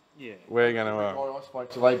here. Yeah. We're going to... I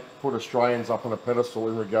spoke to, they put Australians up on a pedestal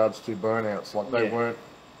in regards to burnouts. Like, they weren't,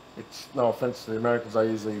 it's no offence to the Americans, they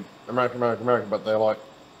usually, American, but they're like,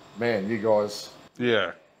 man, you guys...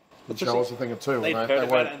 Yeah. The show us a thing or two. They heard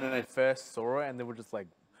about it and then they first saw it and they were just like,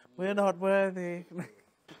 we're not worthy.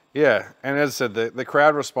 Yeah, and as I said, the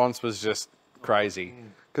crowd response was just crazy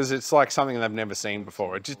because it's like something they've never seen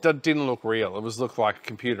before. It just didn't look real. It looked like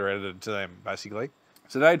computer edited to them, basically.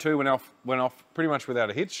 So day 2 went off pretty much without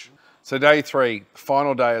a hitch. So day 3,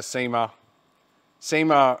 final day of SEMA.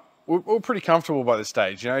 SEMA, we're pretty comfortable by this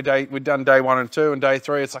stage. You know, we'd done day 1 and 2, and day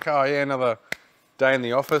 3, it's like, oh yeah, another day in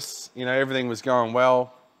the office. You know, everything was going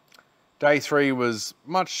well. Day 3 was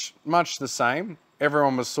much the same.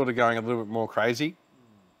 Everyone was sort of going a little bit more crazy.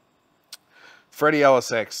 Freddie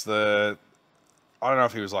LSX, I don't know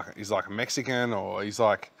if he's like a Mexican or he's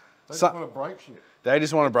like... They just want to break shit. They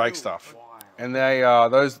just want to break stuff. Wow. And they,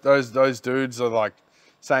 those dudes are like,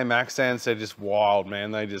 same accents, they're just wild,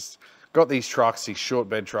 man. They just got these trucks, these short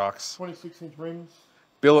bed trucks. 26-inch rims.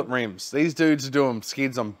 Billet rims. These dudes are doing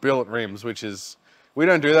skids on billet rims, which is, we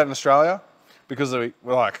don't do that in Australia because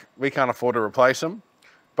we can't afford to replace them.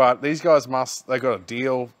 But these guys they got a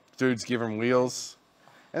deal. Dudes give them wheels.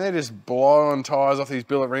 And they're just blowing tyres off these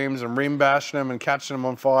billet rims and rim bashing them and catching them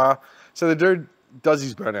on fire. So the dude does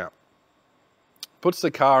his burnout. Puts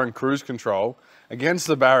the car in cruise control against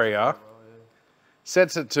the barrier,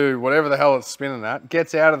 sets it to whatever the hell it's spinning at,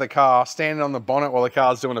 gets out of the car, standing on the bonnet while the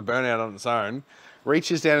car's doing a burnout on its own,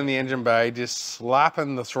 reaches down in the engine bay, just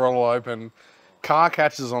slapping the throttle open, car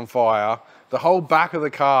catches on fire, the whole back of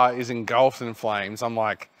the car is engulfed in flames. I'm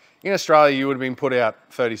like, in Australia you would have been put out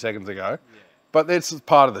 30 seconds ago, but that's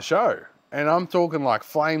part of the show. And I'm talking like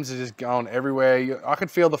flames are just going everywhere. I could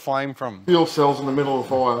feel the flame from... Fuel cells in the middle of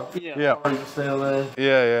the fire. Yeah. Just down there.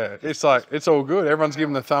 Yeah. It's like, it's all good. Everyone's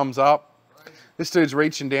giving the thumbs up. This dude's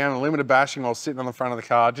reaching down and limited bashing while sitting on the front of the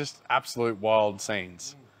car. Just absolute wild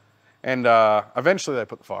scenes. And eventually they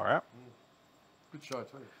put the fire out. Good show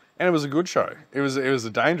too. And it was a good show. It was a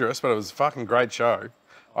dangerous, but it was a fucking great show.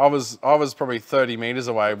 I was probably 30 meters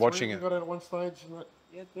away watching it. You got out at one stage.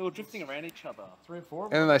 Yeah, they were drifting around each other. 3 or 4.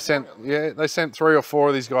 And then they sent 3 or 4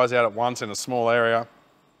 of these guys out at once in a small area.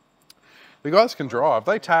 The guys can drive.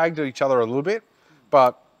 They tagged each other a little bit,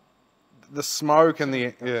 but the smoke and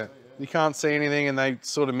you can't see anything, and they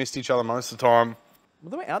sort of missed each other most of the time. Well,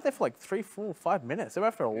 they were out there for like 3, 4, 5 minutes. They were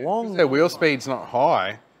out for a long. Their wheel speed's not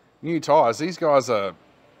high. New tyres. These guys are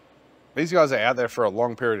out there for a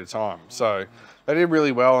long period of time. So they did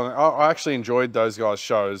really well, and I actually enjoyed those guys'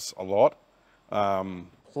 shows a lot.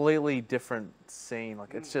 Completely different scene.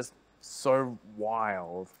 Like, it's just so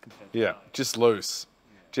wild. Yeah, just loose.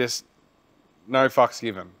 Just no fucks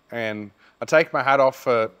given. And I take my hat off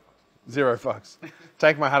for zero fucks.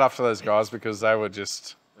 Take my hat off to those guys because they were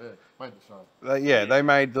just... Yeah, made the show. they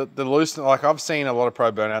made the loose... Like, I've seen a lot of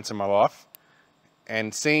pro burnouts in my life,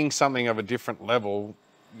 and seeing something of a different level,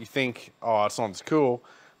 you think, oh, it's not as cool.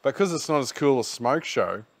 But because it's not as cool as Smoke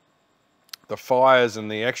Show, the fires and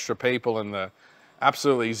the extra people and the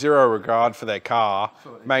absolutely zero regard for their car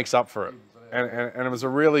makes up for it. And it was a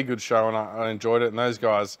really good show, and I enjoyed it. And those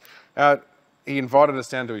guys, he invited us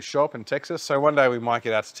down to his shop in Texas. So one day we might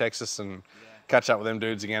get out to Texas and catch up with them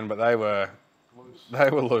dudes again. But they were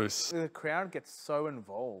loose. The crowd gets so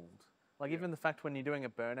involved. Like even the fact when you're doing a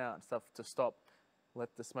burnout and stuff to stop, let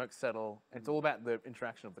the smoke settle. It's all about the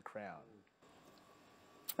interaction of the crowd.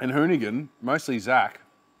 And Hoonigan, mostly Zach,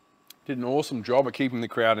 did an awesome job of keeping the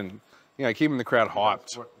crowd keeping the crowd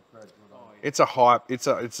hyped. It's a hype. It's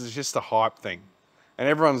just a hype thing, and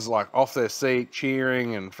everyone's like off their seat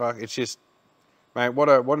cheering and fuck. It's just, mate, what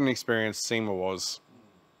an experience SEMA was.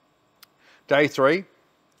 Day 3.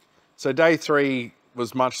 So day 3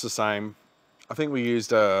 was much the same. I think we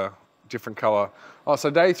used a different color. Oh, so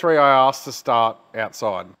day 3 I asked to start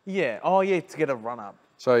outside. Yeah. Oh yeah, to get a run up.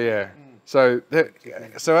 So yeah. So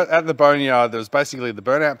at the boneyard there was basically the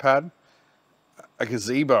burnout pad, a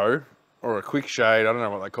gazebo, or a quick shade, I don't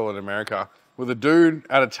know what they call it in America, with a dude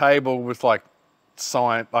at a table with like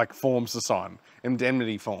forms to sign,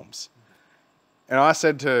 indemnity forms. And I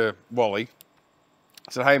said to Wally,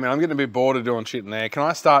 I said, hey man, I'm getting a bit bored of doing shit in there. Can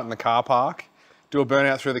I start in the car park, do a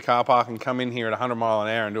burnout through the car park and come in here at 100 mile an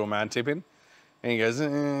hour and do a mad tip in? And he goes,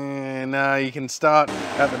 no, you can start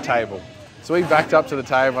at the table. So we backed up to the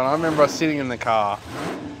table, and I remember us sitting in the car,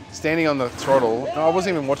 standing on the throttle. No, I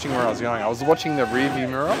wasn't even watching where I was going. I was watching the rear view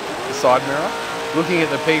mirror, the side mirror, looking at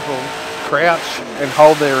the people crouch and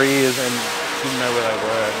hold their ears and didn't know where they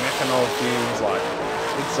were. Methanol fumes, like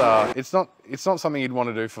it's not something you'd want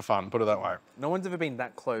to do for fun. Put it that way. No one's ever been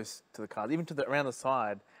that close to the cars, even to around the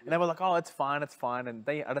side. And they were like, "Oh, it's fine, it's fine." And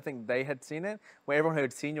I don't think they had seen it. Where everyone who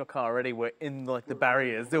had seen your car already were in like the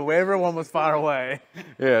barriers, where everyone was far away.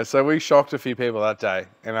 Yeah, so we shocked a few people that day,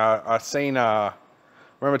 and I seen. I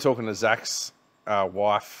remember talking to Zach's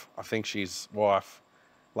wife. I think she's wife,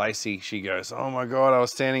 Lacey. She goes, "Oh my God, I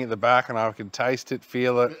was standing at the back and I could taste it,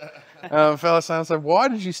 feel it." Fella saying, I said, "Why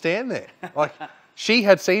did you stand there?" Like, she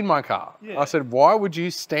had seen my car. Yeah. I said, "Why would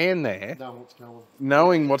you stand there,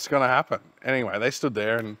 knowing what's going to happen?" Anyway, they stood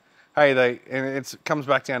there, and hey, it comes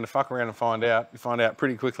back down to fuck around and find out. You find out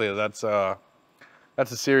pretty quickly that's a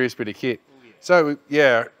serious bit of kit. Oh, yeah. So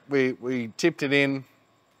yeah, we tipped it in.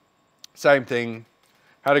 Same thing.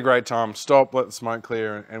 Had a great time. Stopped, let the smoke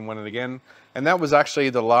clear, and went it again. And that was actually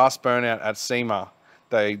the last burnout at SEMA.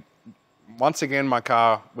 Once again, my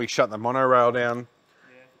car, we shut the monorail down.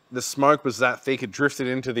 Yeah. The smoke was that thick, it drifted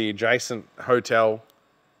into the adjacent hotel,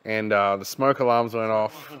 and the smoke alarms went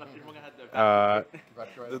off.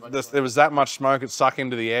 There was that much smoke, it sucked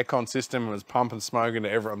into the aircon system and was pumping smoke into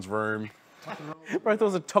everyone's room. Bro, there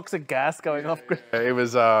was a toxic gas going off. It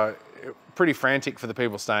was pretty frantic for the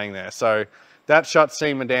people staying there. So that shut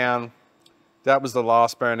SEMA down. That was the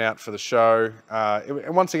last burnout for the show.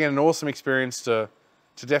 And once again, an awesome experience to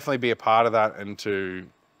definitely be a part of that, and to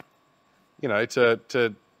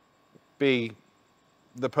be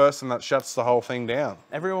the person that shuts the whole thing down.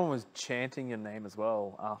 Everyone was chanting your name as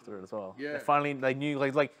well after it as well. Yeah. They knew,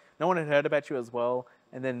 like no one had heard about you as well,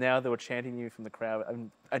 and then now they were chanting you from the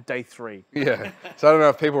crowd at day 3. Yeah. So I don't know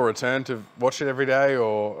if people return to watch it every day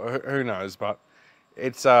or who knows, but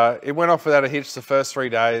it went off without a hitch the first 3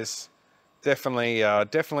 days. Definitely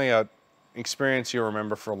a experience you'll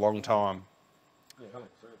remember for a long time. Yeah,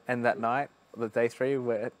 and that night, the day 3,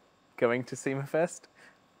 we're going to SEMA Fest.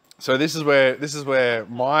 So this is where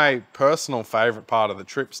my personal favourite part of the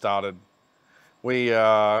trip started. We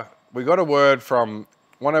got a word from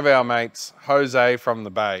one of our mates, Jose from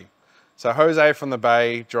the Bay. So Jose from the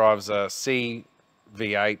Bay drives a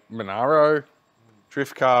CV8 Monaro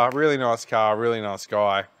drift car, really nice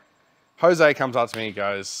guy. Jose comes up to me, he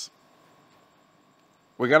goes,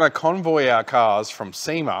 "We're going to convoy our cars from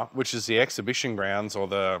SEMA, which is the exhibition grounds or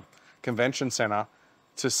the convention centre,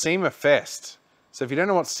 to SEMA Fest." So if you don't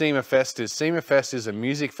know what SEMA Fest is a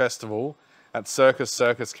music festival at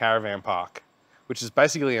Circus Caravan Park, which is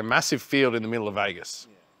basically a massive field in the middle of Vegas.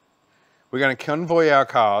 Yeah. We're going to convoy our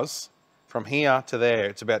cars from here to there.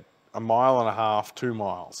 It's about 1.5 miles, 2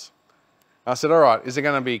 miles. I said, all right, is there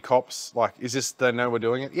going to be cops? Like, is this, they know we're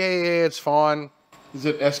doing it? Yeah, it's fine. Is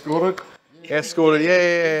it escorted? Escorted,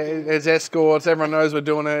 yeah, it's escorts. Everyone knows we're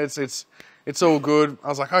doing it. It's all good. I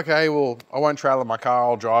was like, okay, well, I won't trailer my car.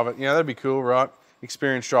 I'll drive it. You know, that'd be cool, right?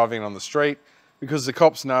 Experience driving on the street. because the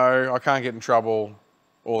cops know I can't get in trouble,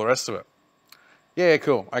 all the rest of it. Yeah,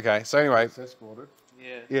 cool. Okay. So anyway, Escorted.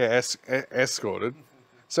 yeah, escorted.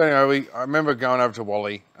 So anyway, I remember going over to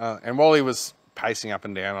Wally, and Wally was pacing up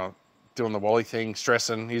and down, doing the Wally thing,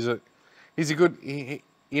 stressing. He's a good.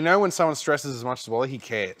 You know, when someone stresses as much as Wally, he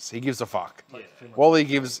cares. He gives a fuck. Yeah.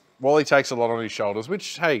 Wally takes a lot on his shoulders,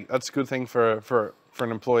 which hey, that's a good thing for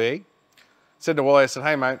an employee. Said to Wally, I said,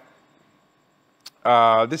 hey mate,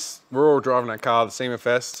 we're all driving that car, the SEMA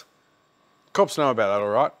Fest. Cops know about that, all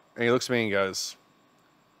right? And he looks at me and goes,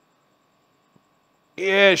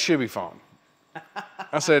 yeah, it should be fine.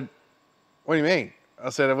 I said, what do you mean?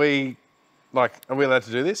 I said, are we allowed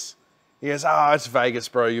to do this? He goes, oh, it's Vegas,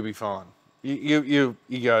 bro, you'll be fine.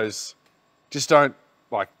 He goes, just don't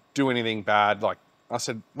like do anything bad. Like, I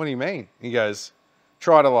said, what do you mean? He goes,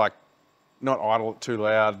 try to like not idle it too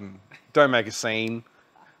loud and don't make a scene.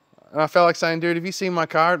 And I felt like saying, dude, if you see my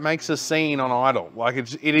car, it makes a scene on idle. Like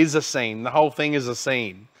it is a scene. The whole thing is a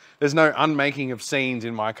scene. There's no unmaking of scenes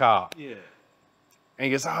in my car. Yeah. And he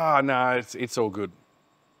goes, oh, no, it's all good.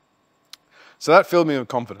 So that filled me with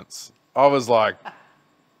confidence. I was like,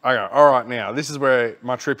 okay, all right, now, this is where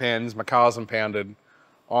my trip ends. My car's impounded.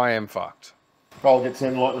 I am fucked. Cole gets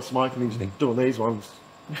in, light the smoke, and he's doing these ones.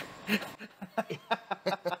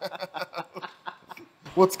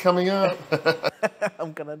 What's coming up?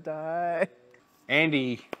 I'm gonna die.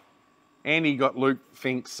 Andy got Luke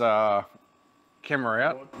Fink's camera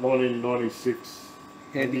out. 1996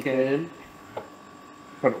 Handycam.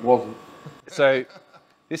 But it wasn't. So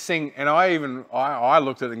this thing, and I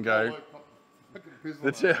looked at it and go,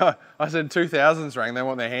 I said 2000s rang, they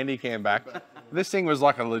want their Handycam back. This thing was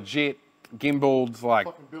like a legit gimbaled, like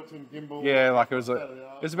Fucking built-in gimbal. yeah, like it was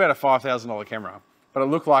about a $5,000 camera, but it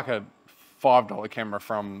looked like a $5 camera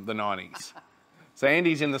from the 90s. So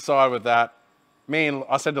Andy's in the side with that.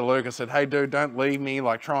 I said to Luke, I said, hey dude, don't leave me,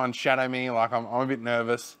 like try and shadow me, like I'm a bit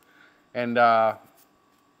nervous. And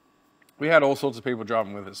we had all sorts of people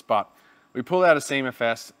driving with us, but we pulled out of SEMA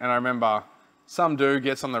Fest, and I remember some dude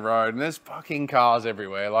gets on the road and there's fucking cars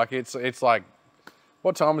everywhere. Like it's like,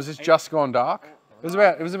 what time was this? Just gone dark?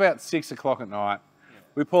 It was about 6 o'clock at night.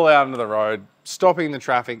 We pull out into the road, stopping the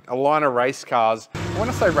traffic, a line of race cars. When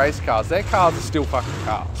I say race cars, their cars are still fucking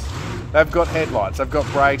cars. They've got headlights, they've got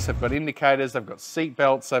brakes, they've got indicators, they've got seat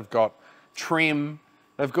belts, they've got trim,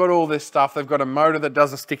 they've got all this stuff. They've got a motor that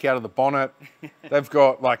doesn't stick out of the bonnet. They've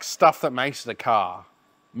got like stuff that makes it a car.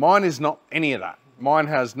 Mine is not any of that. Mine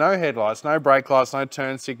has no headlights, no brake lights, no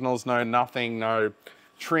turn signals, no nothing, no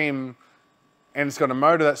trim. And it's got a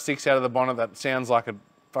motor that sticks out of the bonnet that sounds like a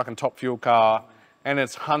fucking top fuel car. And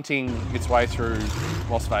it's hunting its way through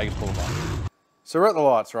Las Vegas Boulevard. So we're at the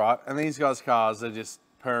lights, right? And these guys' cars are just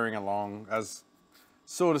purring along as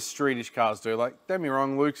sort of streetish cars do. Like, don't get me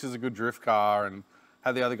wrong, Luke's is a good drift car and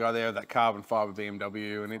had the other guy there with that carbon fiber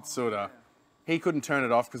BMW, and it's sort of, he couldn't turn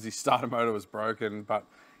it off because his starter motor was broken. But,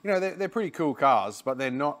 you know, they're pretty cool cars, but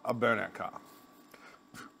they're not a burnout car.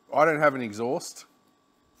 I don't have an exhaust.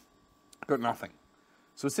 Got nothing.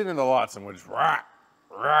 So we're sitting in the lights and we're just rah.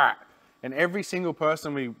 And every single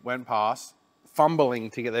person we went past,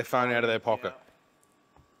 fumbling to get their phone out of their pocket,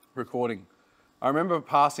 recording. I remember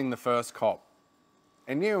passing the first cop.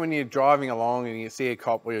 And you know, when you're driving along and you see a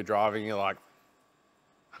cop where you're driving, you're like,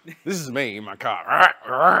 this is me in my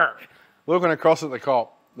car. Looking across at the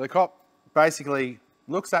cop. The cop basically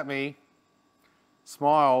looks at me,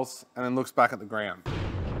 smiles, and then looks back at the ground.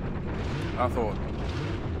 I thought,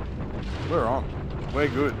 we're on. We're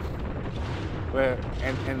good.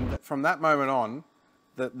 And from that moment on,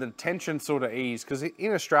 the tension sort of eased, because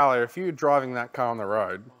in Australia, if you're driving that car on the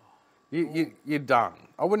road, you're done.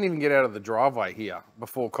 I wouldn't even get out of the driveway here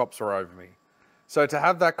before cops were over me. So to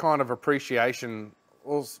have that kind of appreciation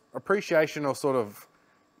or sort of,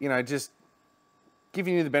 you know, just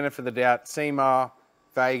giving you the benefit of the doubt, SEMA,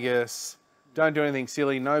 Vegas, don't do anything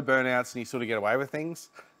silly, no burnouts, and you sort of get away with things.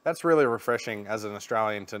 That's really refreshing as an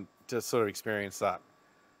Australian to sort of experience that.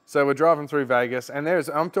 So we're driving through Vegas, and there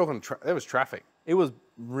was traffic. It was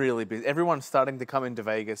really busy. Everyone's starting to come into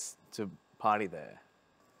Vegas to party there.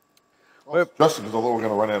 Just because I thought we were going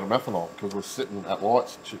to run out of methanol because we're sitting at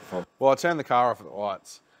lights and shit from. Well, I turned the car off at the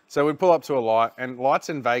lights. So we'd pull up to a light, and lights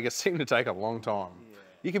in Vegas seem to take a long time. Yeah.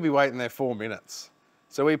 You could be waiting there 4 minutes.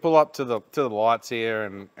 So we pull up to the lights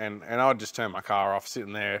here, and I'd just turn my car off,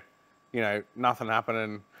 sitting there, you know, nothing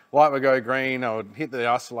happening. Light would go green, I would hit the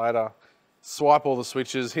isolator, swipe all the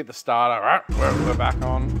switches, hit the starter, we're back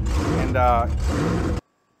on. And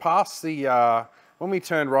past the, when we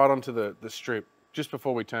turned right onto the strip, just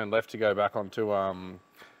before we turned left to go back onto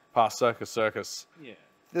past Circus,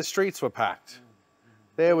 the streets were packed.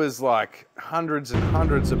 There was like hundreds and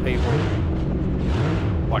hundreds of people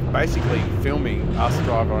like basically filming us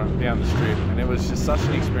drive down the strip, and it was just such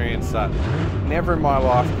an experience that never in my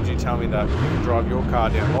life could you tell me that you can drive your car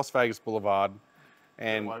down Las Vegas Boulevard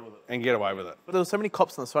and get away with it. But there were so many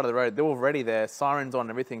cops on the side of the road. They were already there, sirens on,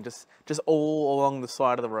 everything, just all along the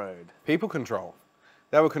side of the road. People control.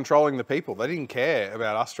 They were controlling the people. They didn't care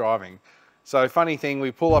about us driving. So funny thing,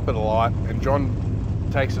 we pull up at a light and John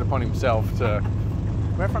takes it upon himself to...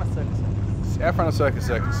 We're in front of Circus Circus. Out front of Circus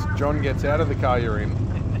Circus. John gets out of the car you're in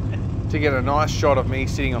to get a nice shot of me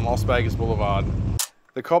sitting on Las Vegas Boulevard.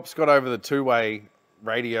 The cops got over the two-way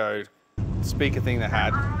radio speaker thing they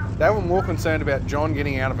had. They were more concerned about John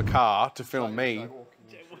getting out of a car to film me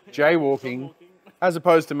jaywalking as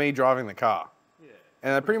opposed to me driving the car.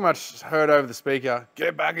 And they pretty much heard over the speaker,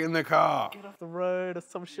 "Get back in the car. Get off the road," or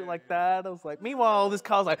some shit like that. I was like, meanwhile, this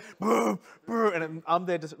car's like, brr, brr, and I'm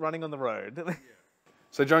there just running on the road.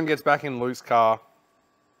 So John gets back in Luke's car,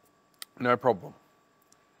 no problem.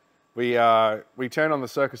 We turned on the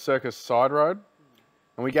Circus Circus side road,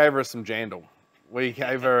 and we gave her some jandal. We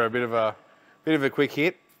gave her a bit of a quick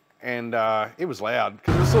hit, and it was loud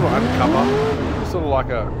because it was sort of undercover. It was sort of like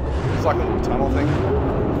a little tunnel thing.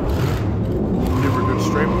 Give her a good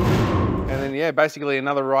strip, and then yeah, basically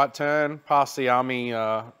another right turn past the army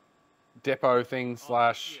depot thing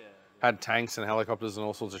 / had tanks and helicopters and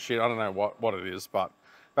all sorts of shit. I don't know what it is, but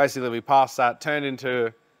basically we passed that, turned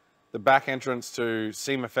into the back entrance to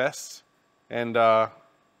SEMA Fest, and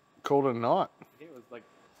called it a night. It was like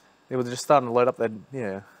they were just starting to load up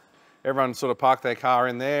their Everyone sort of parked their car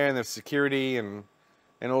in there, and there's security and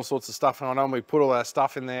all sorts of stuff going on. We put all our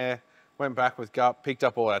stuff in there, went back with Gup, picked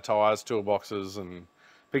up all our tyres, toolboxes, and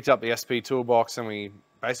picked up the SP toolbox, and we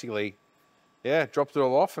basically, dropped it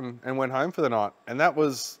all off and went home for the night. And that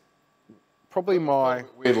was probably my...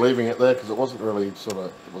 Weird leaving it there because it wasn't really sort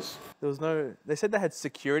of... There was no... They said they had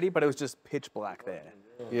security, but it was just pitch black there.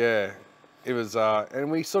 Yeah. It was... and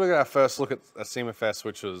we sort of got our first look at SEMA Fest,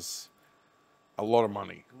 which was a lot of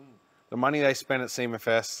money. The money they spent at SEMA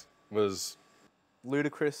Fest was...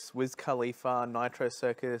 Ludacris, Wiz Khalifa, Nitro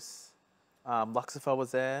Circus, Luxifer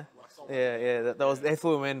was there. That was... They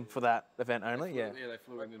flew him in for that event only, yeah. Yeah, they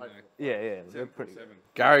flew in, didn't they? Yeah. They're pretty...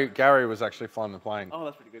 Gary was actually flying the plane. Oh,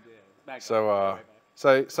 that's pretty good, yeah.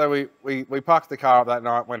 So we parked the car up that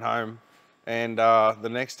night, went home, and the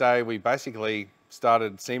next day we basically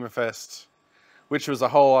started SEMA Fest, which was a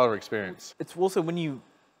whole other experience. It's also when you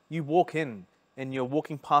walk in and you're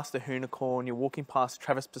walking past the Unicorn, you're walking past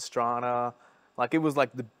Travis Pastrana, like it was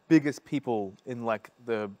like the biggest people in like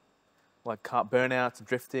the car burnouts,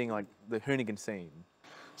 drifting, like the hoonigan scene.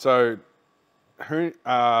 So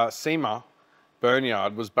SEMA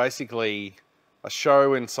Burnyard was basically a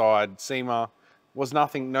show inside. SEMA was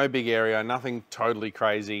no big area, nothing totally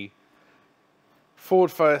crazy.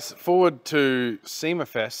 Forward to SEMA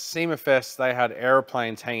Fest. SEMA Fest, they had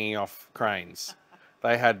aeroplanes hanging off cranes.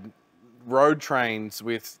 They had road trains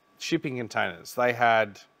with shipping containers. They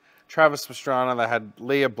had Travis Pastrana, they had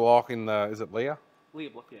Leah Block in the, is it Leah? Leah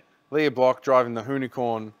Block, yeah. Leah Block driving the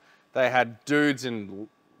Unicorn. They had dudes in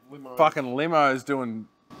fucking limos doing...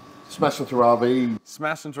 Smashing through RV.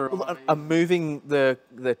 Smashing through. Moving the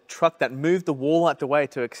truck that moved the wall out the way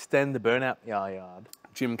to extend the burnout yard.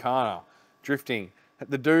 Jim Carner, drifting.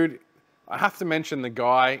 The dude, I have to mention the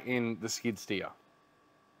guy in the skid steer.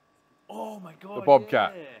 Oh my God, the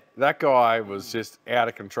Bobcat. yeah. That guy was just out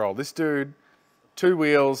of control. This dude, 2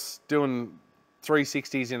 wheels, doing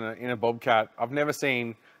 360s in a Bobcat. I've never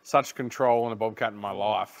seen such control in a Bobcat in my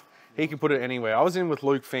life. He can put it anywhere. I was in with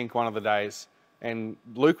Luke Fink one of the days, and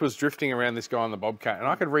Luke was drifting around this guy on the Bobcat, and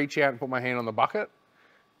I could reach out and put my hand on the bucket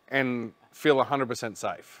and feel 100%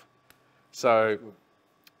 safe. So,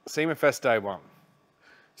 SEMA Fest Day 1.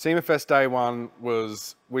 SEMA Fest Day 1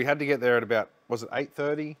 was, we had to get there at about, was it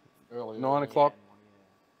 8:30? 9 o'clock?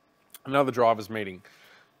 Another driver's meeting,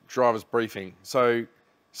 driver's briefing. So,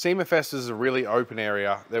 SEMA Fest is a really open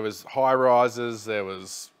area. There was high rises, there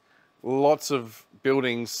was lots of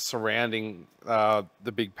buildings surrounding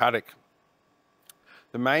the big paddock.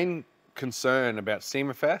 The main concern about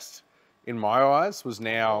SEMA Fest, in my eyes, was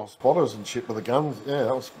now... Spotters and shit with the guns, yeah.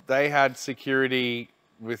 That was... They had security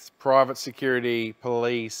with private security,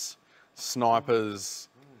 police, snipers.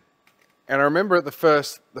 And I remember at the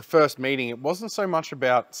first meeting, it wasn't so much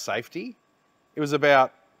about safety. It was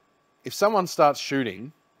about, if someone starts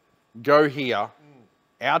shooting, go here,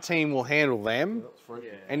 our team will handle them.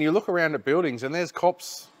 And you look around at buildings and there's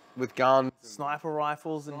cops with guns. Sniper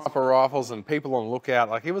rifles and people on lookout.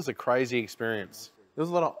 Like, it was a crazy experience. There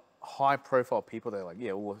was a lot of high profile people there, like,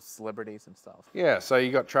 yeah, all celebrities and stuff. Yeah, so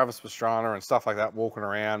you got Travis Pastrana and stuff like that walking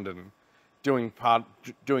around and doing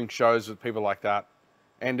shows with people like that.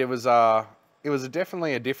 And it was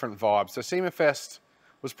definitely a different vibe. So SEMA Fest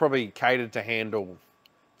was probably catered to handle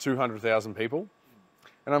 200,000 people.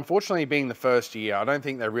 And unfortunately, being the first year, I don't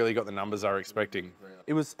think they really got the numbers they were expecting.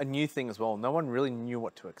 It was a new thing as well. No one really knew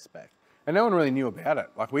what to expect. And no one really knew about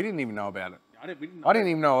it. Like, we didn't even know about it. I didn't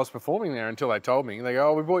even know I was performing there until they told me. They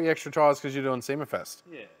go, oh, we bought you extra tyres because you're doing SEMA Fest.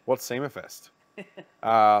 Yeah. What's SEMA Fest?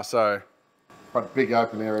 But big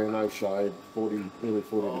open area, no shade, nearly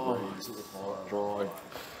 40 degrees, dry.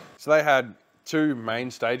 So they had 2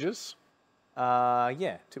 main stages.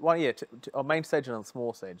 Yeah, a main stage and a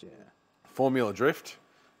small stage, yeah. Formula Drift,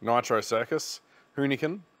 Nitro Circus,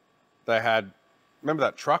 Hoonigan. They had, remember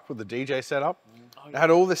that truck with the DJ setup? They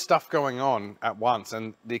had all this stuff going on at once,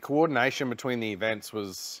 and the coordination between the events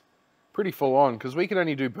was pretty full on because we could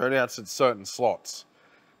only do burnouts at certain slots,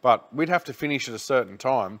 but we'd have to finish at a certain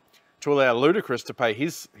time to allow Ludacris to play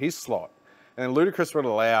his slot, and then Ludacris would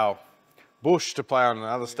allow Bush to play on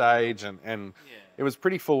another stage, and it was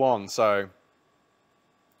pretty full on. So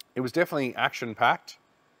it was definitely action packed,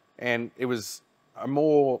 and it was a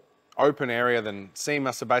more open area than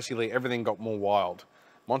SEMA. So basically, everything got more wild.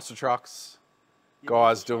 Monster trucks.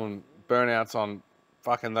 Guys doing burnouts on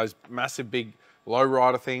fucking those massive big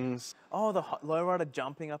lowrider things. Oh, the lowrider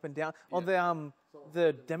jumping up and down. Oh,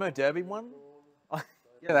 the demo derby one.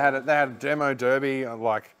 Yeah, they had a demo derby.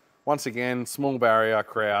 Like, once again, small barrier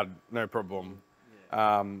crowd, no problem.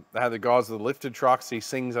 Yeah. They had the guys with the lifted trucks. He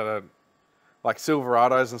sings at like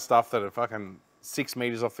Silverados and stuff that are fucking 6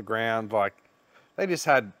 meters off the ground. Like, they just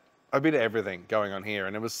had a bit of everything going on here,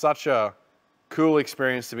 and it was such a cool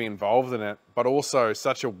experience to be involved in it, but also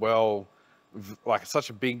such a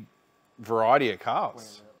big variety of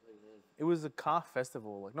cars. It was a car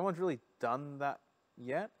festival. Like, no one's really done that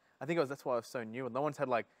yet. I think that's why it was so new. And no one's had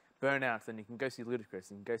like burnouts, and you can go see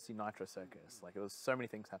Ludacris, and you can go see Nitro Circus. Like, it was so many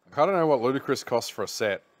things happening. I don't know what Ludacris costs for a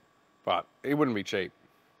set, but it wouldn't be cheap.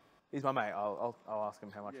 He's my mate. I'll ask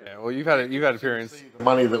him how much. Yeah, well, you've had experience.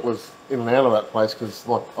 Money that was in and out of that place, because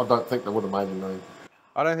like I don't think they would have made any money.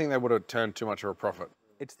 I don't think they would have turned too much of a profit.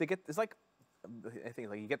 It's like, I think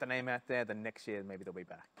like you get the name out there, then next year maybe they'll be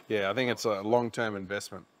back. Yeah, I think it's a long-term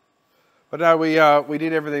investment. But no, we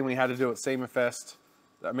did everything we had to do at SEMA Fest.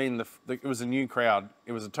 I mean, it was a new crowd.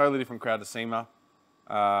 It was a totally different crowd to SEMA.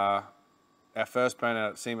 Our first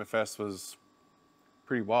burnout at SEMA Fest was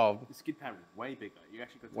pretty wild. The skid pad was way bigger. You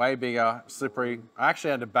actually got way bigger, slippery. I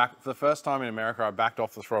actually had to back, for the first time in America, I backed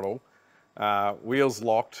off the throttle, wheels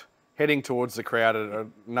locked, heading towards the crowd at a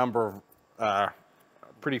number of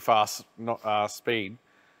pretty fast speed.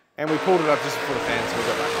 And we pulled it up just before the fans, so we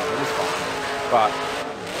got back on. It was fine. But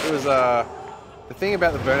it was, the thing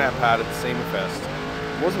about the burnout pad at the SEMA Fest,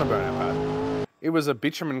 it wasn't a burnout pad. It was a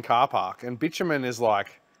bitumen car park, and bitumen is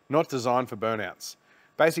like not designed for burnouts.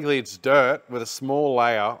 Basically, it's dirt with a small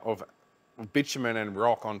layer of bitumen and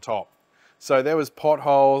rock on top. So there was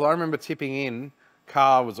potholes. I remember tipping in,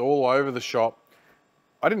 car was all over the shop.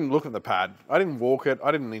 I didn't look at the pad. I didn't walk it.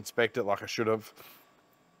 I didn't inspect it like I should have.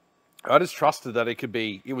 I just trusted that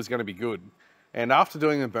it was going to be good. And after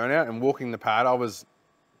doing the burnout and walking the pad, I was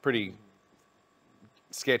pretty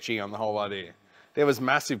sketchy on the whole idea. There was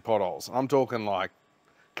massive potholes. I'm talking like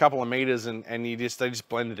a couple of meters, and they just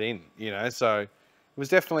blended in, you know. So it was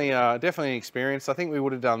definitely an experience. I think we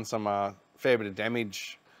would have done some fair bit of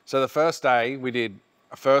damage. So the first day we did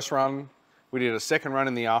a first run. We did a second run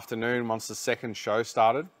in the afternoon once the second show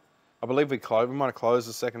started. I believe we might have closed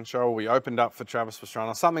the second show, or we opened up for Travis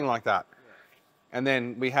Pastrana, something like that. Yeah. And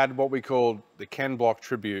then we had what we called the Ken Block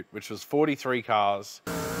Tribute, which was 43 cars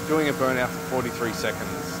doing a burnout for 43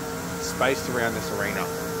 seconds, spaced around this arena.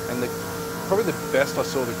 And probably the best I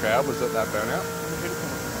saw the crowd was at that burnout.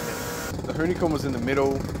 The Hoonigan was in the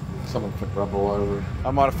middle. Someone flicked rubber all over it.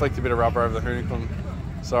 I might have flicked a bit of rubber over the Hoonigan.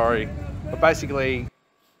 Sorry. But basically,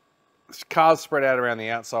 cars spread out around the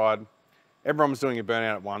outside. Everyone was doing a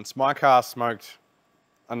burnout at once. My car smoked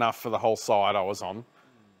enough for the whole side I was on.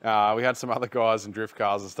 We had some other guys in drift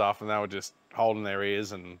cars and stuff, and they were just holding their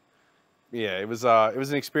ears. And yeah, it was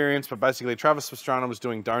an experience. But basically, Travis Pastrana was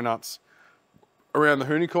doing donuts around the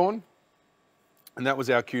Hoonigan, and that was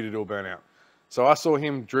our cue to do a burnout. So I saw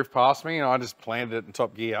him drift past me, and I just planted it in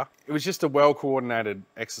top gear. It was just a well-coordinated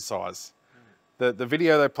exercise. The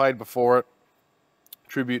video they played before it,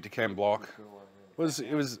 tribute to Ken Block, was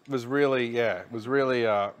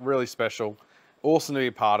really special. Awesome to be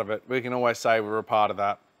a part of it. We can always say we were a part of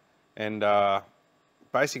that, and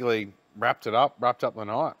basically wrapped up the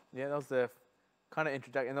night. Yeah, that was the kind of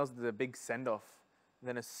introduction, and that was the big send off And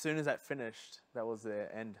then as soon as that finished, that was the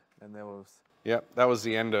end. And there was... Yep, that was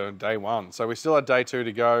the end of day 1. So we still had day 2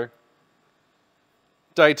 to go.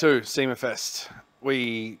 Day 2, SEMA Fest.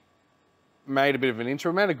 We made a bit of an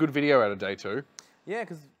intro. We made a good video out of day 2. Yeah,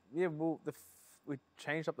 because we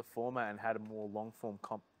changed up the format and had a more long form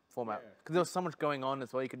format. Because there was so much going on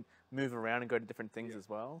as well. You could move around and go to different things as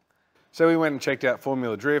well. So we went and checked out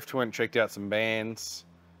Formula Drift. We went and checked out some bands.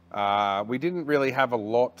 We didn't really have a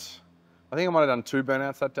lot. I think I might have done 2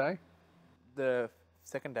 burnouts that day. The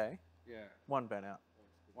second day, Yeah. 1 burnout.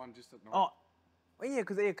 One just at night. Oh, well, yeah,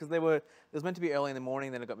 because it was meant to be early in the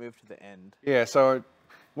morning, then it got moved to the end. Yeah, so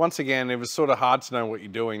once again, it was sort of hard to know what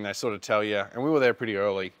you're doing. They sort of tell you, and we were there pretty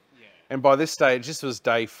early. Yeah. And by this stage, this was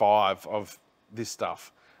day 5 of this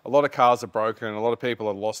stuff. A lot of cars are broken. A lot of people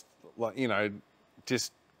have lost, you know,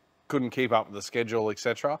 just couldn't keep up with the schedule,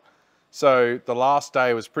 etc. So the last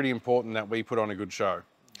day was pretty important that we put on a good show.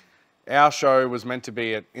 Our show was meant to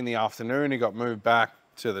be in the afternoon. It got moved back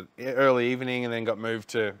to the early evening and then got moved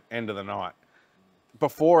to end of the night.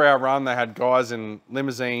 Before our run, they had guys in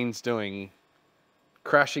limousines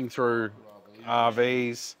crashing through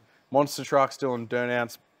RVs, monster trucks doing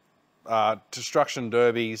burnouts, destruction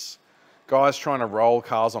derbies, guys trying to roll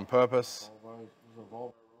cars on purpose.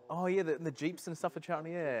 Oh yeah, the Jeeps and stuff are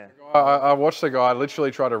chatting, yeah. I watched a guy literally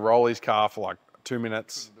try to roll his car for like 2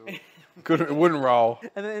 minutes. It wouldn't roll.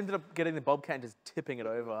 And then ended up getting the Bobcat and just tipping it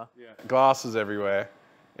over. Yeah. Glasses everywhere.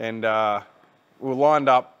 And we were lined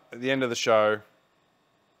up at the end of the show.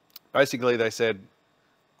 Basically, they said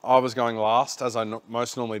I was going last, as I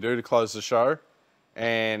most normally do, to close the show.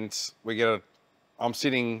 And I'm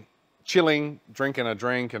sitting, chilling, drinking a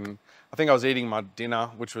drink, and I think I was eating my dinner,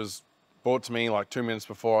 which was brought to me like 2 minutes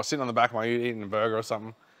before. I was sitting on the back of my ute eating a burger or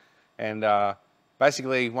something. And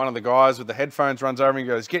basically, one of the guys with the headphones runs over and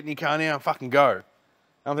goes, "Get in your car now and fucking go." And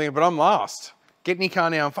I'm thinking, but I'm last. Get in your car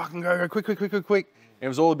now and fucking go, quick, quick, quick, quick, quick. And it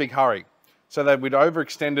was all a big hurry. So we'd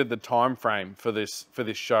overextended the time frame for this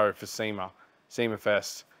show for SEMA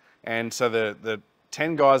Fest. And so the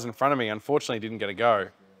 10 guys in front of me unfortunately didn't get a go.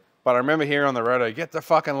 But I remember hearing on the radio, "Get the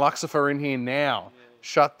fucking Luxifer in here now.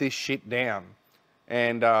 Shut this shit down."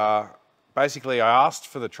 And basically I asked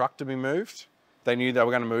for the truck to be moved. They knew they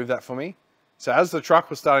were going to move that for me. So as the truck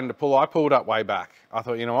was starting to pull, I pulled up way back. I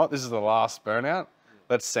thought, you know what, this is the last burnout.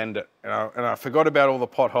 Let's send it. And I forgot about all the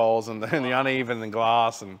potholes and the uneven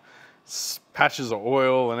glass and patches of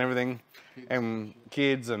oil and everything. And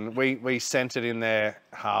kids, and we sent it in there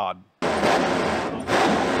hard.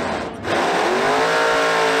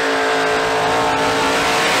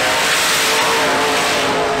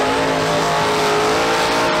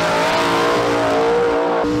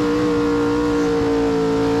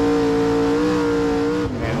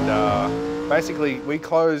 Basically, we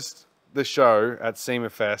closed the show at SEMA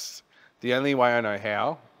Fest the only way I know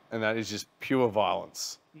how, and that is just pure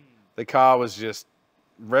violence. The car was just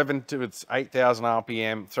revving to its 8,000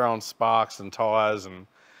 RPM, throwing sparks and tyres, and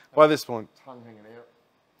by this point, Tongue hanging out.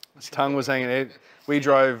 his tongue was hanging out. We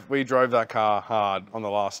drove that car hard on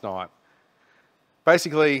the last night.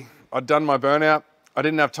 Basically, I'd done my burnout. I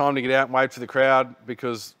didn't have time to get out and wait for the crowd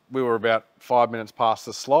because we were about 5 minutes past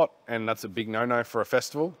the slot, and that's a big no-no for a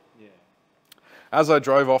festival. As I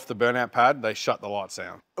drove off the burnout pad, they shut the lights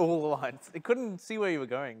down. All the lights. It couldn't see where you were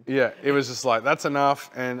going. Yeah, it was just like, that's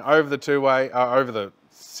enough. And over the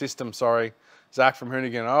system, Zach from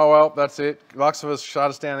Hoonigan, "Oh, well, that's it. Luxifer's shut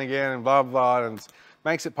us down again," and blah, blah, and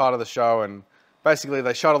makes it part of the show. And basically,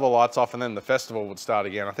 they shut all the lights off, and then the festival would start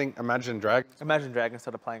again. I think Imagine Dragons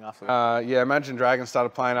started playing after that. Yeah, Imagine Dragons started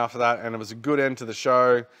playing after that, and it was a good end to the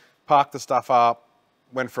show. Parked the stuff up,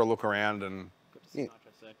 went for a look around, and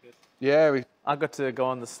yeah, I got to go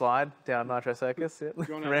on the slide down Nitro Circus. Yeah.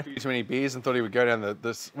 John had too many beers and thought he would go down what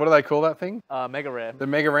do they call that thing? Mega ramp. The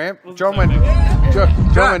mega ramp. John went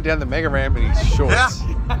down the mega ramp in his shorts.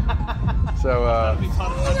 So I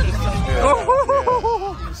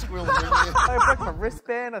broke my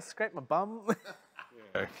wristband. I scraped my bum.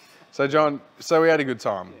 Yeah. So we had a good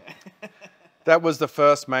time. That was the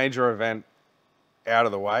first major event out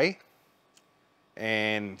of the way,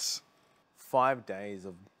 and 5 days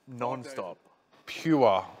of non-stop.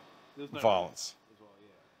 Pure violence.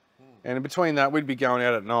 And in between that, we'd be going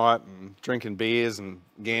out at night and drinking beers and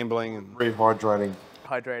gambling and Rehydrating.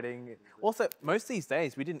 Hydrating. Also, most of these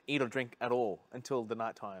days, we didn't eat or drink at all until the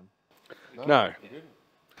night time. No.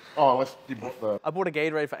 Oh, unless you bought the I bought a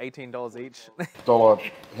Gatorade for $18 each.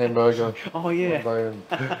 $1 hamburger. Oh, yeah.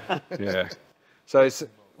 Yeah. So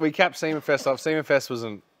we capped SEMA Fest off. SEMA Fest was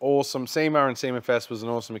an awesome, SEMA and SEMA Fest was an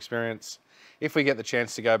awesome experience. If we get the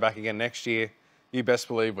chance to go back again next year, you best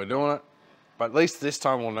believe we're doing it. But at least this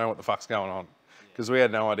time we'll know what the fuck's going on. because we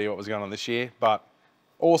had no idea what was going on this year. But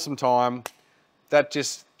awesome time. That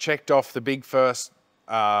just checked off the big first,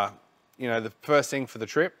 you know, the first thing for the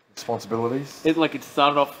trip. Responsibilities. It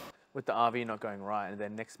started off with the RV not going right, and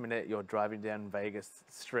then next minute you're driving down Vegas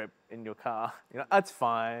Strip in your car. You know, that's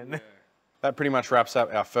fine. Yeah. That pretty much wraps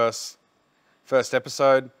up our first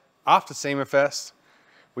episode. After SEMA Fest,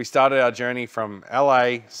 we started our journey from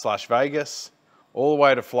LA/Vegas all the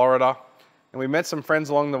way to Florida, and we met some friends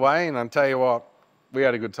along the way, and I'll tell you what, we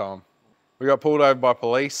had a good time. We got pulled over by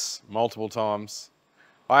police multiple times.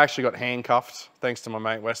 I actually got handcuffed, thanks to my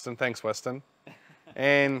mate Weston. Thanks, Weston.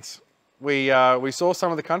 And we saw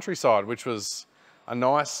some of the countryside, which was a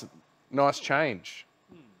nice change.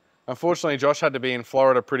 Unfortunately, Josh had to be in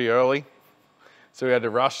Florida pretty early, so we had to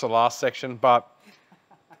rush the last section. But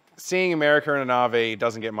seeing America in an RV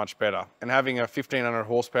doesn't get much better. And having a 1,500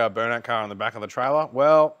 horsepower burnout car on the back of the trailer,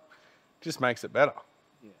 well, just makes it better.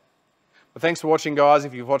 Yeah. But thanks for watching, guys.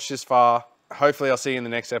 If you've watched this far, hopefully I'll see you in the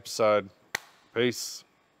next episode. Peace.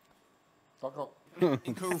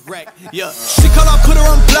 Incorrect, yeah. She call, I put her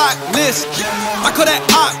on blacklist. I call that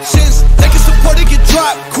options. They can support it, get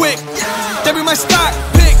dropped quick. They be my stock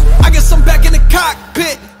pick. I get some back in the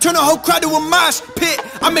cockpit. Turn the whole crowd to a mosh pit.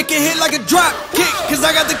 I make it hit like a drop kick, cause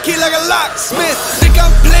I got the key like a locksmith. Think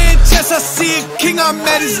I'm playing chess, I see a king, I'm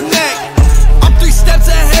at his neck. I'm 3 steps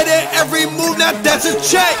ahead of every move, now that's a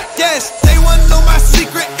check. Yes, they wanna know my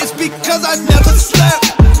secret, it's because I never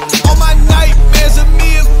slept. All my nightmares of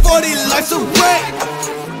me is 40 lights of wreck.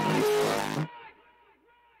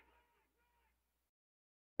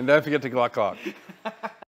 And don't forget to Gluck Gluck.